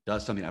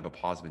does something out of a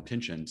positive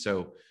intention.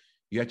 So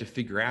you have to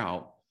figure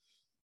out,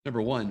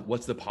 number one,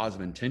 what's the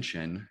positive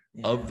intention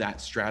of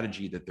that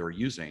strategy that they're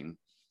using?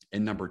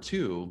 And number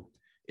two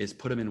is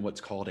put them in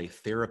what's called a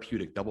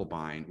therapeutic double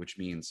bind, which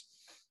means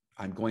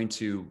I'm going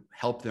to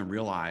help them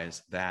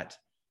realize that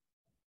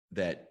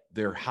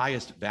their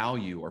highest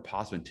value or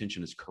positive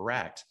intention is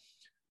correct,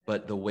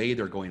 but the way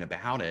they're going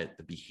about it,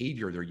 the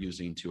behavior they're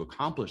using to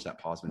accomplish that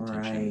positive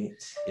intention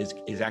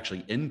is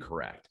actually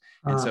incorrect.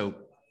 And so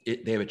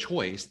they have a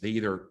choice. They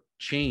either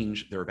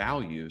change their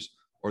values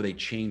or they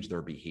change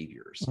their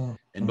behaviors.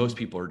 And most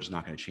people are just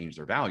not going to change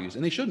their values,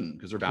 and they shouldn't,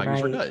 because their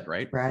values are good,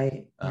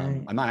 right?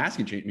 I'm not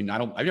asking change. I mean,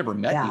 I've never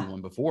met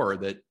anyone before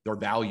that their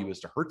value is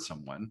to hurt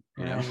someone,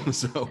 you know?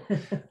 So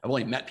I've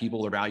only met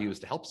people, their value is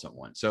to help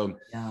someone. So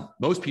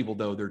most people,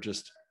 though, they're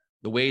just,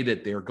 the way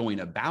that they're going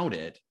about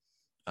it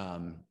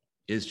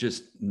is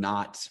just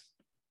not,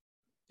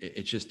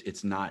 it's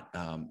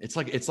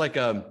like,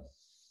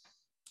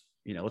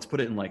 you know, let's put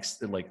it in like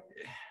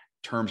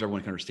terms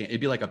everyone can understand.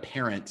 It'd be like a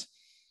parent,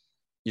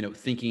 you know,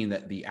 thinking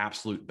that the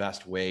absolute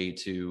best way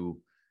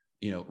to,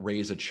 you know,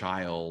 raise a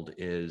child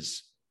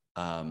is,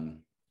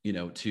 you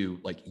know, to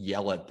like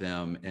yell at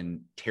them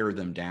and tear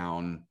them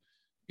down,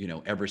 you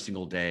know, every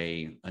single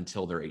day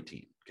until they're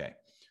 18. Okay.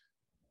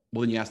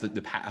 Well, then you ask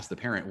the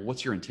parent, well,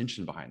 what's your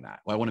intention behind that?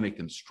 Well, I want to make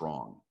them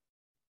strong,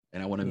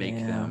 and I want to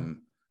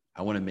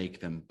make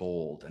them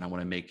bold, and I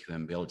want to make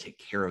them be able to take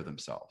care of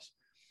themselves.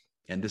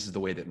 And this is the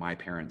way that my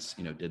parents,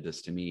 you know, did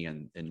this to me,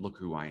 and look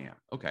who I am.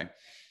 Okay.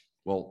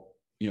 Well,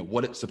 you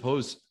know,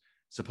 suppose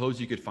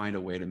you could find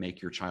a way to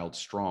make your child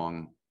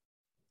strong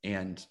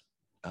and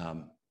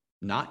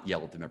not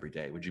yell at them every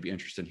day. Would you be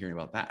interested in hearing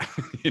about that?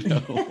 You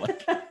know,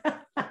 like,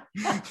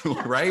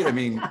 right? I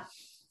mean,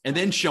 and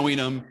then showing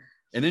them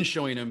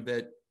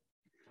that,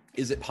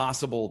 is it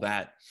possible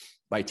that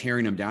by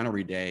tearing them down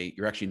every day,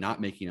 you're actually not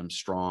making them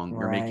strong.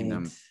 You're making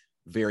them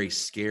very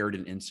scared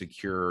and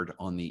insecure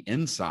on the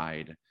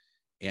inside.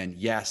 And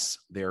yes,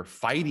 they're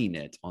fighting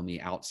it on the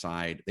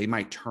outside. They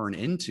might turn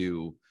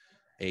into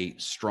a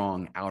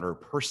strong outer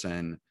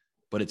person,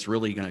 but it's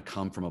really going to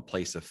come from a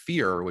place of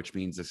fear, which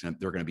means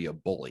they're going to be a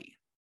bully.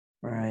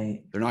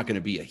 Right. They're not going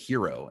to be a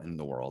hero in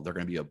the world. They're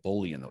going to be a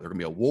bully, and they're going to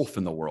be a wolf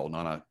in the world,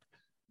 not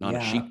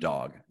a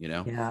sheepdog, you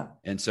know? Yeah.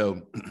 And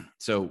so,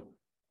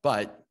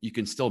 but you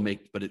can still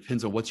but it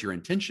depends on what's your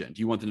intention.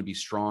 Do you want them to be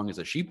strong as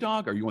a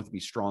sheepdog, or you want them to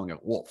be strong as a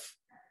wolf?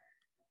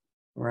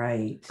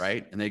 Right.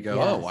 Right. And they go,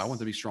 oh, I want them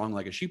to be strong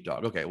like a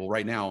sheepdog. Okay. Well,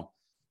 right now,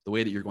 the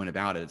way that you're going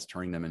about it, it's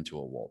turning them into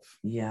a wolf.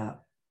 Yeah.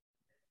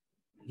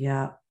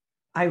 Yeah.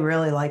 I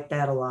really like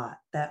that a lot.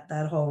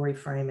 That whole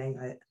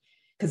reframing,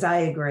 because I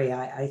agree.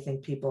 I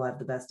think people have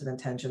the best of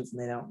intentions,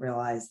 and they don't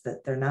realize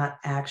that they're not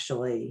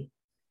actually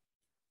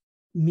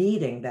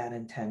meeting that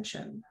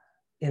intention,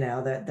 you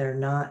know, that they're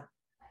not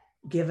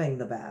giving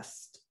the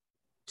best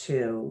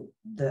to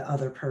the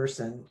other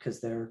person,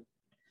 because they're,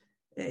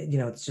 you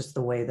know, it's just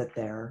the way that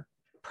they're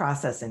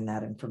processing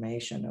that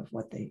information of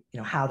what they, you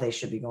know, how they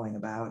should be going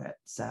about it.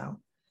 So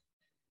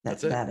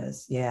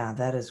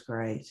that is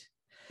great.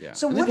 Yeah.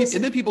 So and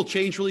then people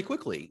change really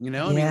quickly, you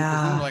know, I mean,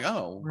 then like,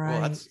 oh,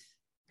 well, that's,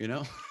 you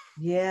know.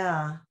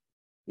 Yeah.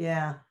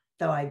 Yeah.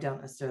 Though I don't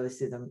necessarily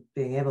see them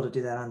being able to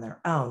do that on their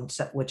own,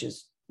 which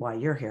is why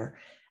you're here.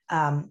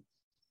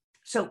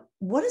 So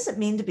what does it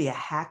mean to be a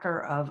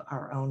hacker of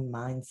our own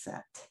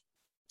mindset?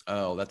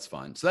 Oh, that's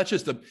fun. So that's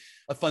just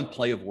a fun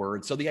play of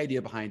words. So the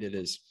idea behind it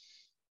is,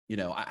 you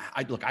know,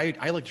 I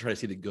like to try to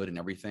see the good in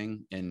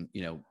everything. And,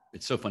 you know,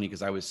 it's so funny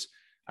because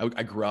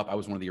I grew up, I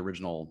was one of the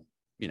original,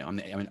 you know, I'm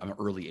an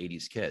early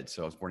 80s kid.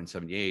 So I was born in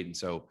 78. And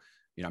so,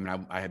 you know, I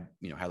mean, I had,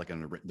 you know, had like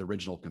the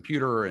original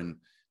computer, and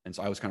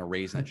so I was kind of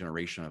raised in that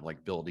generation of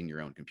like building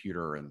your own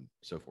computer and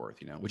so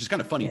forth, you know, which is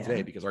kind of funny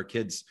today, because our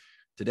kids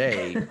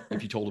today,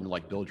 if you told them to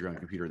like build your own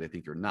computer, they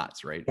think you're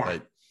nuts. Right.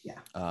 But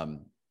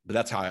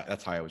that's how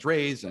I was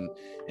raised.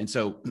 And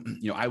so,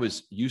 you know, I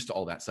was used to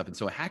all that stuff. And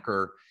so a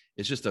hacker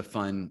is just a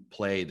fun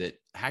play that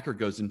a hacker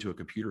goes into a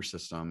computer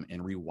system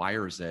and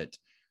rewires it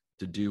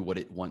to do what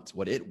it wants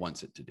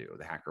it to do.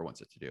 The hacker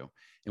wants it to do.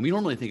 And we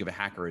normally think of a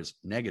hacker as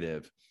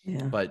negative,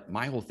 but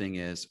my whole thing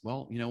is,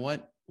 well, you know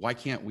what, why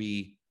can't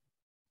we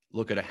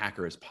look at a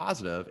hacker as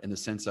positive in the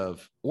sense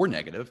of, or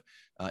negative?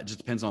 It just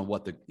depends on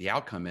what the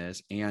outcome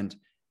is. And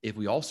if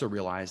we also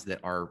realize that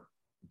our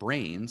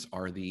brains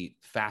are the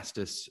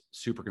fastest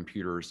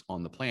supercomputers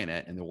on the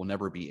planet, and there will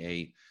never be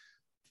a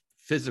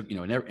physical, you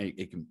know, a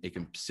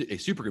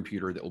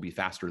supercomputer that will be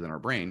faster than our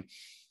brain,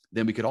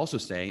 then we could also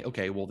say,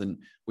 okay, well, then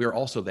we are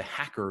also the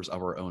hackers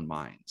of our own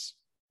minds.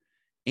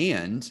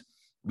 And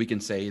we can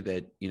say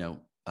that, you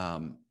know,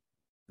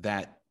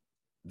 that,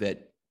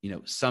 you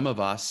know, some of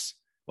us,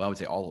 well, I would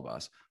say all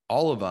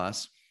of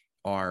us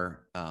are,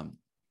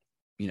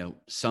 you know,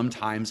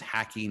 sometimes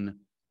hacking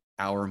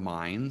our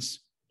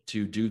minds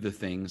to do the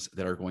things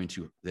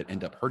that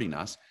end up hurting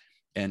us.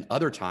 And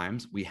other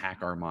times we hack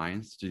our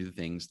minds to do the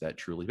things that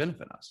truly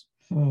benefit us.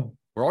 We're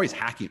always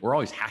hacking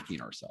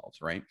ourselves,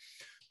 right?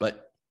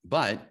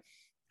 But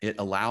it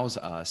allows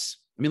us,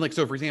 I mean, like,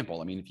 so for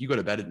example, I mean, if you go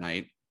to bed at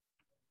night,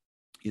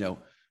 you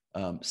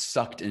know,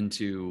 sucked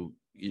into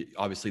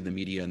obviously the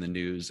media and the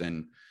news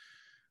and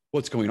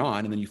what's going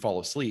on, and then you fall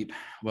asleep,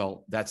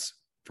 well, that's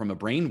from a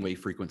brainwave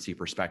frequency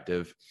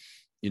perspective,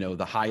 you know,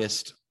 the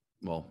highest,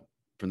 well,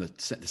 the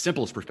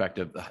simplest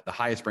perspective, the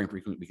highest brain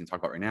frequency we can talk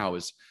about right now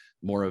is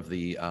more of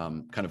the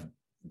kind of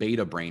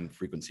beta brain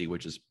frequency,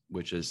 which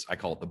is I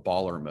call it the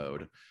baller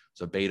mode.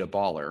 So beta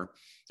baller,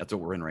 that's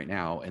what we're in right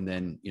now. And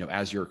then,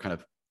 as you're kind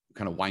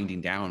of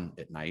winding down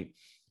at night,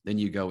 then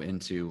you go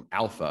into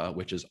alpha,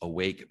 which is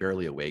awake,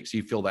 barely awake. So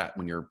you feel that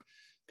when you're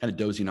kind of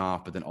dozing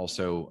off, but then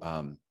also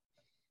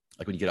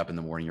like when you get up in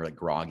the morning, you're like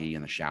groggy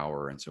in the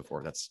shower and so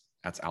forth.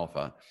 That's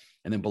alpha.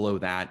 And then below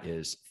that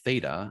is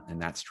theta,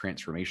 and that's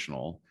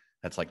transformational.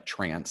 That's like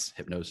trance,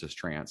 hypnosis,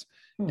 trance.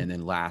 And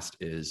then last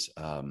is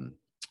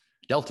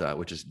delta,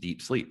 which is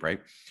deep sleep,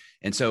 right?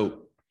 And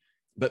so,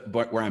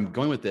 but where I'm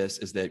going with this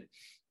is that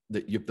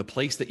the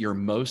place that you're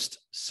most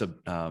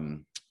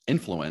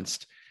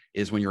influenced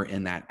is when you're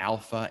in that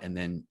alpha and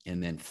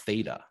then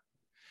theta.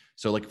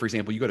 So like, for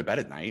example, you go to bed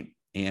at night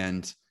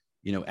and,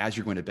 as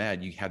you're going to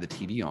bed, you have the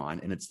TV on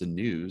and it's the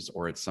news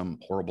or it's some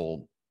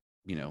horrible,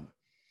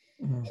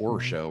 horror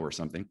show or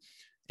something.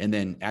 And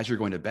then as you're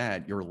going to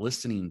bed, you're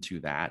listening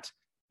to that,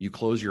 you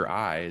close your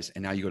eyes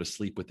and now you go to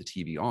sleep with the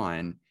TV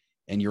on,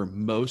 and you're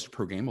most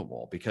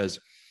programmable because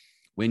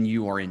when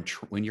you're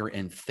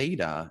in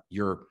theta,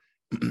 your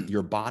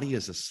body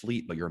is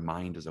asleep, but your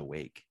mind is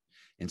awake.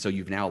 And so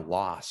you've now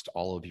lost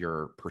all of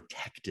your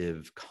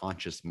protective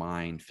conscious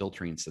mind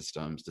filtering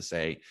systems to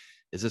say,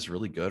 is this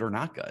really good or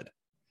not good?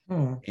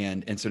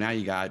 And so now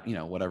you got,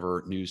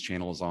 whatever news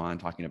channel is on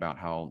talking about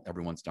how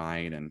everyone's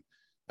dying and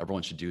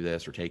everyone should do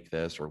this or take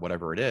this or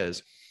whatever it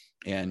is.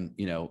 And,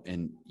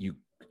 and you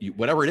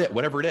whatever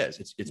it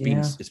is,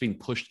 it's being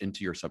pushed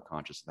into your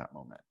subconscious at that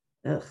moment.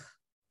 Ugh.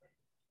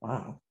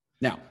 Wow.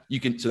 Now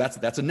so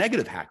that's a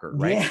negative hacker,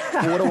 right?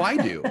 Yeah. Well,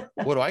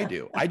 what do I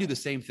do? I do the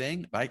same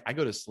thing, but I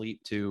go to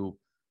sleep to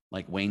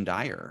like Wayne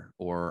Dyer,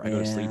 or I go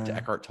to sleep to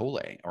Eckhart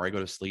Tolle, or I go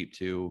to sleep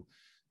to,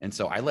 and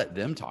so I let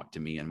them talk to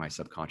me in my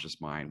subconscious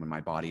mind when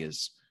my body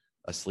is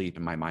asleep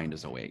and my mind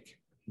is awake.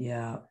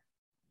 Yeah.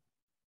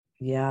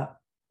 Yeah.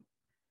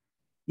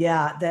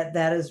 Yeah.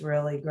 That is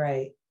really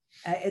great.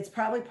 It's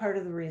probably part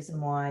of the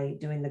reason why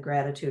doing the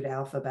gratitude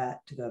alphabet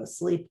to go to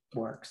sleep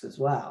works as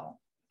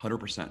well.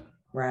 100%.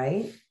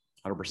 Right?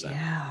 100%.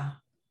 Yeah.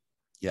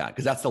 Yeah.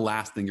 Because that's the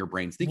last thing your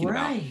brain's thinking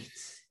about. Right.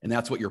 And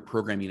that's what you're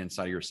programming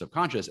inside of your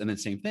subconscious. And then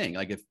same thing,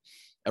 like if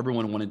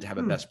everyone wanted to have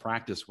a best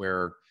practice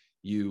where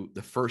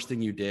the first thing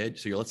you did,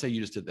 so let's say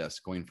you just did this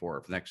going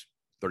forward for the next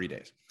 30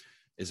 days,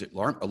 is it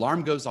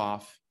alarm goes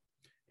off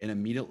and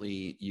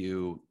immediately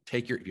you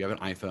take if you have an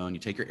iPhone, you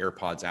take your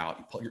AirPods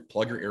out, you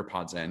plug your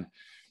AirPods in,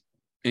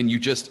 and you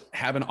just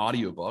have an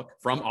audiobook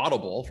from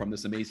Audible, from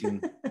this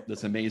amazing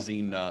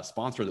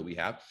sponsor that we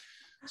have.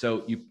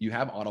 So you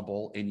have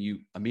Audible and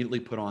you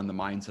immediately put on the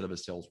mindset of a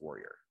sales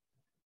warrior.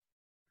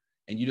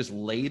 And you just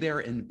lay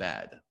there in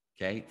bed,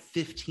 okay?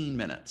 15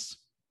 minutes.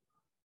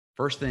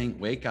 First thing,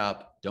 wake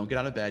up, don't get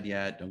out of bed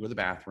yet, don't go to the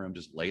bathroom,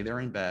 just lay there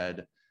in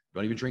bed.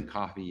 Don't even drink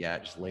coffee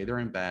yet, just lay there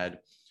in bed.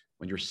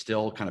 When you're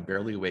still kind of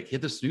barely awake,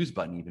 hit the snooze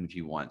button even if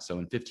you want. So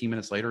in 15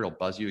 minutes later, it'll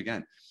buzz you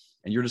again.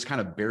 And you're just kind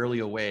of barely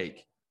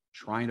awake,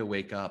 trying to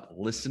wake up,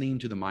 listening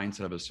to the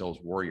mindset of a sales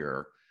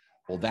warrior.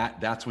 Well,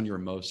 that's when you're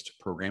most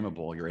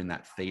programmable. You're in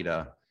that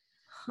theta,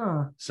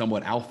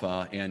 somewhat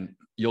alpha, and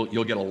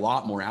you'll get a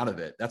lot more out of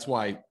it. That's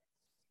why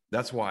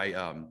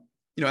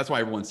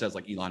everyone says,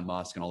 like Elon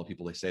Musk and all the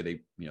people, they say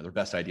their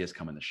best ideas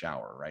come in the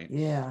shower, right?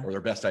 Yeah. Or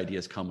their best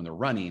ideas come when they're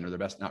running, or the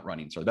best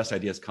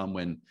ideas come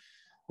when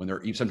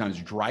they're sometimes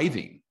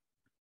driving.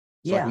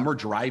 So like when we're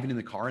driving in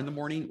the car in the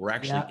morning, we're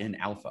actually in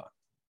alpha.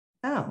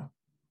 Oh.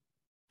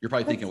 You're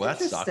probably thinking, well,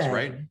 that sucks,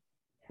 right?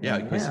 Yeah,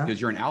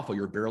 because you're in alpha,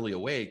 you're barely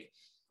awake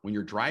when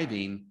you're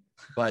driving,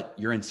 but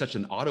you're in such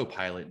an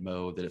autopilot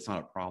mode that it's not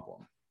a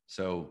problem.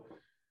 So,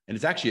 and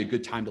it's actually a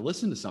good time to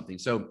listen to something.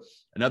 So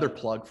another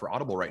plug for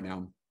Audible right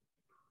now.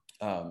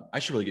 I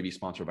should really be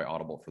sponsored by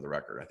Audible for the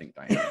record. I think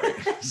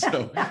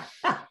Diane.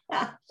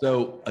 Right?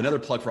 So another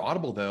plug for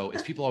Audible though,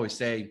 is people always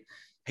say,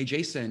 hey,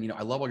 Jason,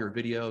 I love all your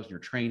videos and your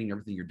training,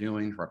 everything you're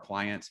doing for our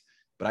clients,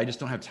 but I just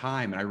don't have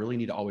time. And I really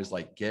need to always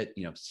like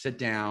sit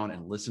down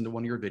and listen to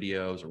one of your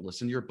videos or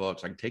listen to your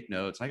books. I can take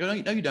notes. And I go,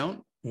 no, you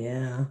don't.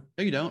 Yeah.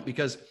 No, you don't.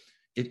 Because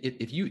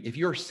if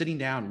you're sitting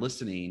down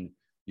listening,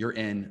 you're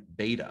in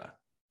beta,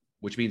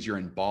 which means you're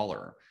in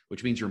baller,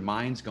 which means your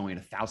mind's going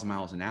 1,000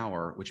 miles an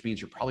hour, which means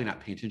you're probably not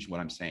paying attention to what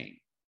I'm saying.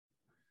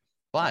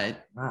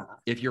 But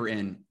if you're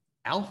in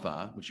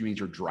alpha, which means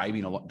you're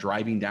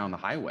driving down the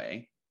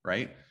highway,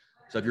 right?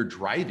 So if you're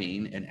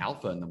driving in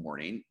alpha in the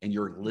morning and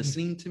you're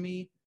listening to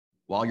me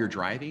while you're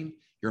driving,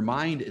 your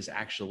mind is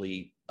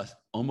actually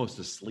almost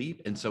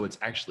asleep. And so it's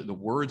actually, the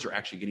words are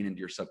actually getting into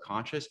your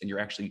subconscious, and you're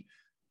actually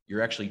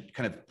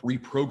kind of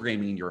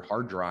reprogramming your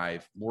hard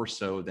drive more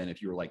so than if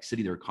you were like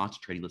sitting there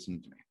concentrating,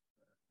 listening to me.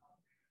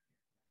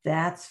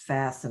 That's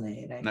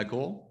fascinating. Isn't that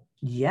cool?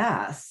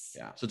 Yes.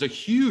 Yeah. So it's a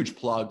huge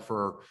plug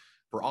for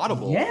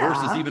Audible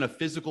versus even a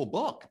physical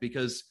book,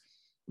 because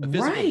a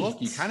physical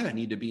book, you kind of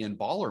need to be in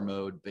baller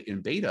mode,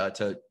 in beta,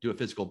 to do a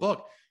physical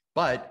book.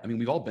 But I mean,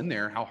 we've all been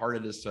there, how hard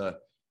it is to,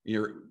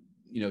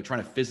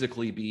 trying to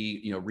physically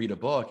be, read a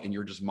book and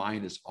your just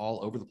mind is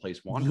all over the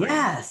place wandering.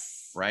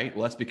 Yes. Right.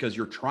 Well, that's because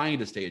you're trying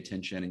to stay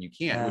attention and you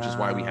can't, which is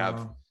why we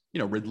have,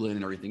 Ritalin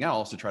and everything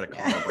else to try to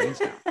calm our brains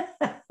down.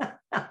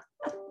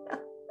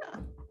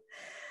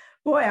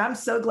 Boy, I'm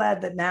so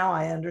glad that now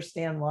I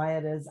understand why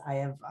it is I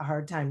have a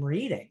hard time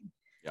reading.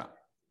 Yeah.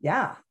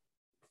 Yeah.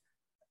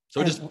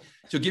 So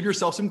so give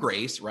yourself some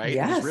grace, right?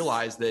 Yes. And just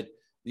realize that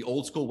the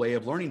old school way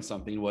of learning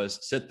something was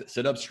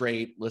sit up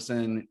straight,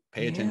 listen,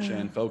 pay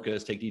attention,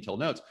 focus, take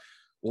detailed notes.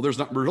 Well, there's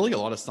not really a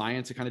lot of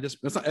science to kind of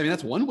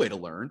that's one way to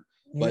learn,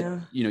 but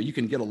you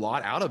can get a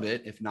lot out of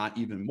it, if not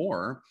even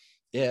more,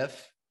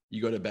 if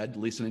you go to bed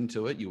listening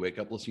to it, you wake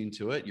up listening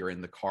to it, you're in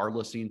the car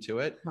listening to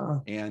it.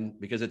 And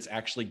because it's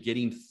actually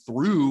getting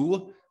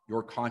through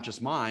your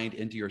conscious mind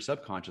into your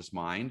subconscious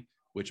mind,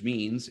 which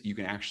means you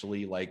can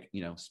actually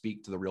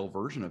speak to the real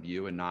version of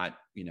you and not,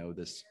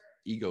 this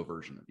ego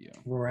version of you.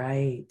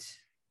 Right.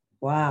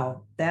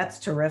 Wow. That's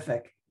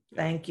terrific.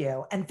 Thank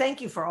you. And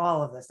thank you for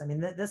all of this. I mean,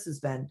 this has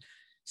been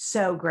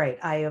so great.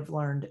 I have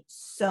learned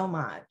so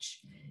much.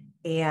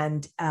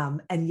 And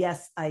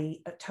yes, I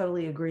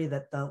totally agree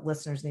that the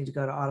listeners need to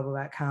go to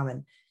audible.com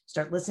and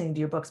start listening to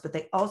your books, but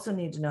they also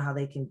need to know how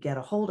they can get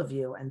a hold of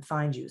you and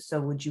find you. So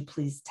would you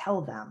please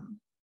tell them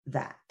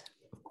that?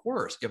 Of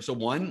course. Yeah. So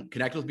one,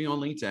 connect with me on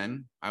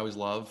LinkedIn. I always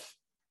love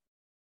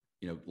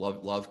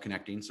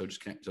connecting. So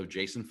just connect. So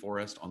Jason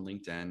Forrest on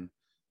LinkedIn.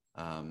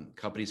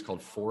 Company's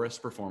called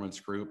Forrest Performance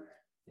Group,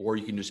 or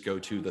you can just go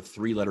to the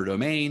 3-letter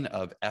domain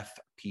of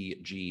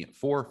FPG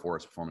for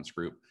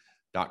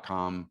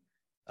forrestperformancegroup.com.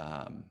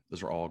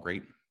 Those are all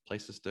great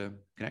places to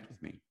connect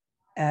with me.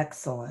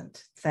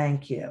 Excellent.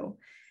 Thank you.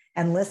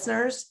 And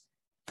listeners,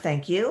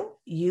 thank you.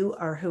 You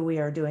are who we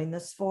are doing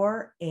this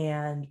for.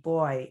 And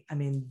boy, I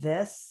mean,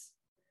 this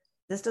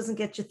doesn't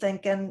get you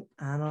thinking.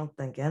 I don't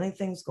think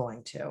anything's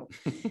going to.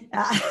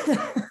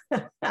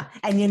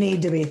 And you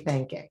need to be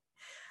thinking.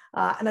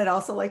 And I'd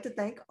also like to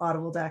thank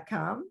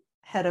audible.com.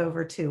 Head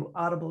over to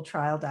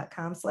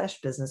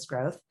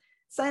audibletrial.com/businessgrowth.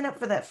 Sign up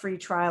for that free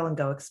trial and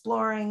go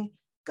exploring.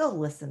 Go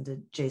listen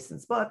to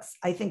Jason's books.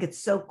 I think it's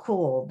so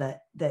cool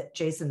that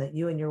Jason, that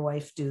you and your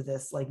wife do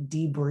this like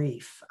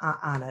debrief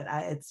on it.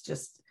 I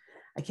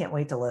can't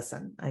wait to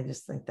listen. I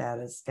just think that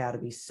has got to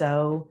be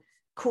so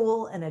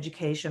cool and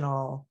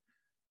educational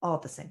all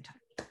at the same time.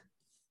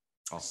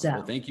 Awesome.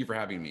 Well, thank you for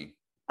having me.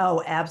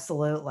 Oh,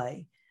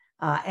 absolutely.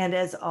 And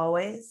as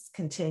always,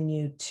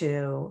 continue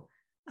to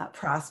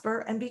prosper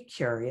and be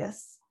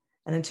curious.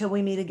 And until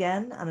we meet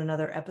again on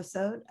another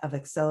episode of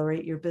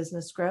Accelerate Your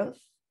Business Growth,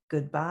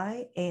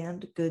 goodbye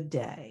and good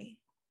day.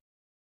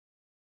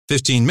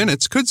 15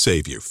 minutes could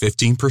save you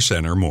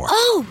 15% or more.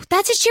 Oh,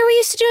 that's a cheer we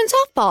used to do in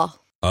softball.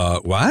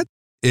 What?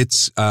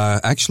 It's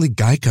actually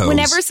Geico.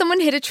 Whenever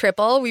someone hit a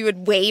triple, we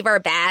would wave our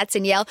bats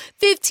and yell,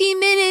 15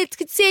 minutes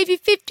could save you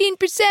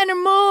 15% or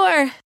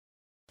more.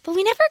 But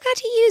we never got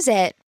to use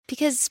it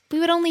because we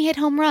would only hit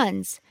home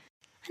runs.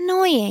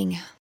 Annoying.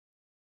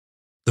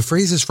 The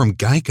phrase is from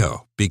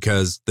Geico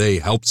because they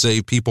help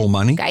save people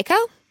money. Geico?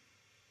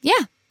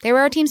 Yeah, they were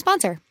our team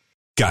sponsor.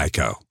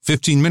 Geico.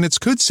 15 minutes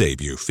could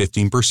save you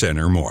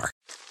 15% or more.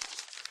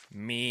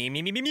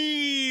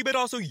 Me, but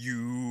also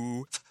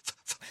you.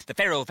 The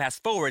Pharaoh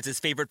fast forwards his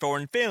favorite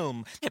foreign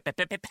film,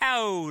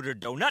 Powder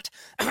Donut.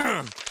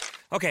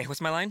 Okay,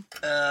 what's my line?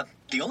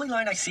 The only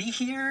line I see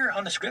here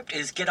on the script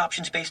is get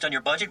options based on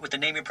your budget with the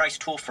Name Your Price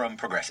tool from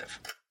Progressive.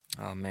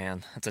 Oh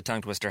man, that's a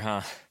tongue twister,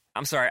 huh?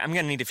 I'm sorry, I'm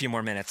gonna need a few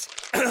more minutes.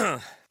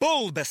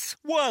 Bulbous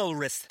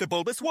Walrus, the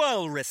Bulbous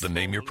Walrus. The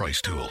Name Your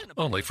Price tool,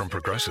 only from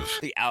Progressive.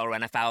 The owl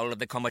ran afoul of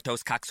the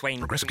comatose coxswain.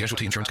 Progressive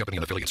Casualty Insurance Company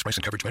and affiliates. Price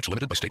and coverage match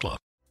limited by state law.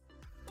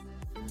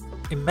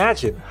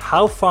 Imagine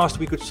how fast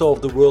we could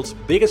solve the world's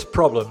biggest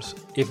problems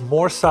if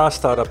more SaaS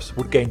startups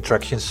would gain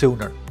traction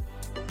sooner.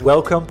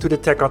 Welcome to the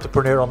Tech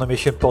Entrepreneur on a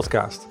Mission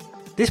podcast.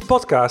 This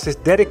podcast is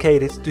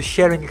dedicated to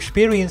sharing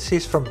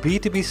experiences from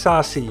B2B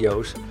SaaS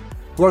CEOs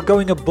who are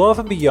going above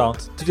and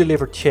beyond to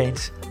deliver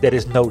change that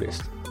is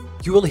noticed.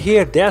 You will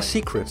hear their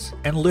secrets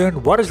and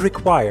learn what is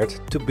required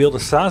to build a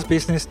SaaS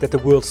business that the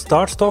world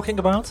starts talking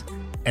about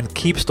and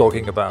keeps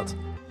talking about,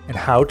 and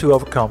how to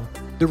overcome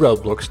the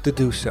roadblocks to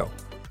do so.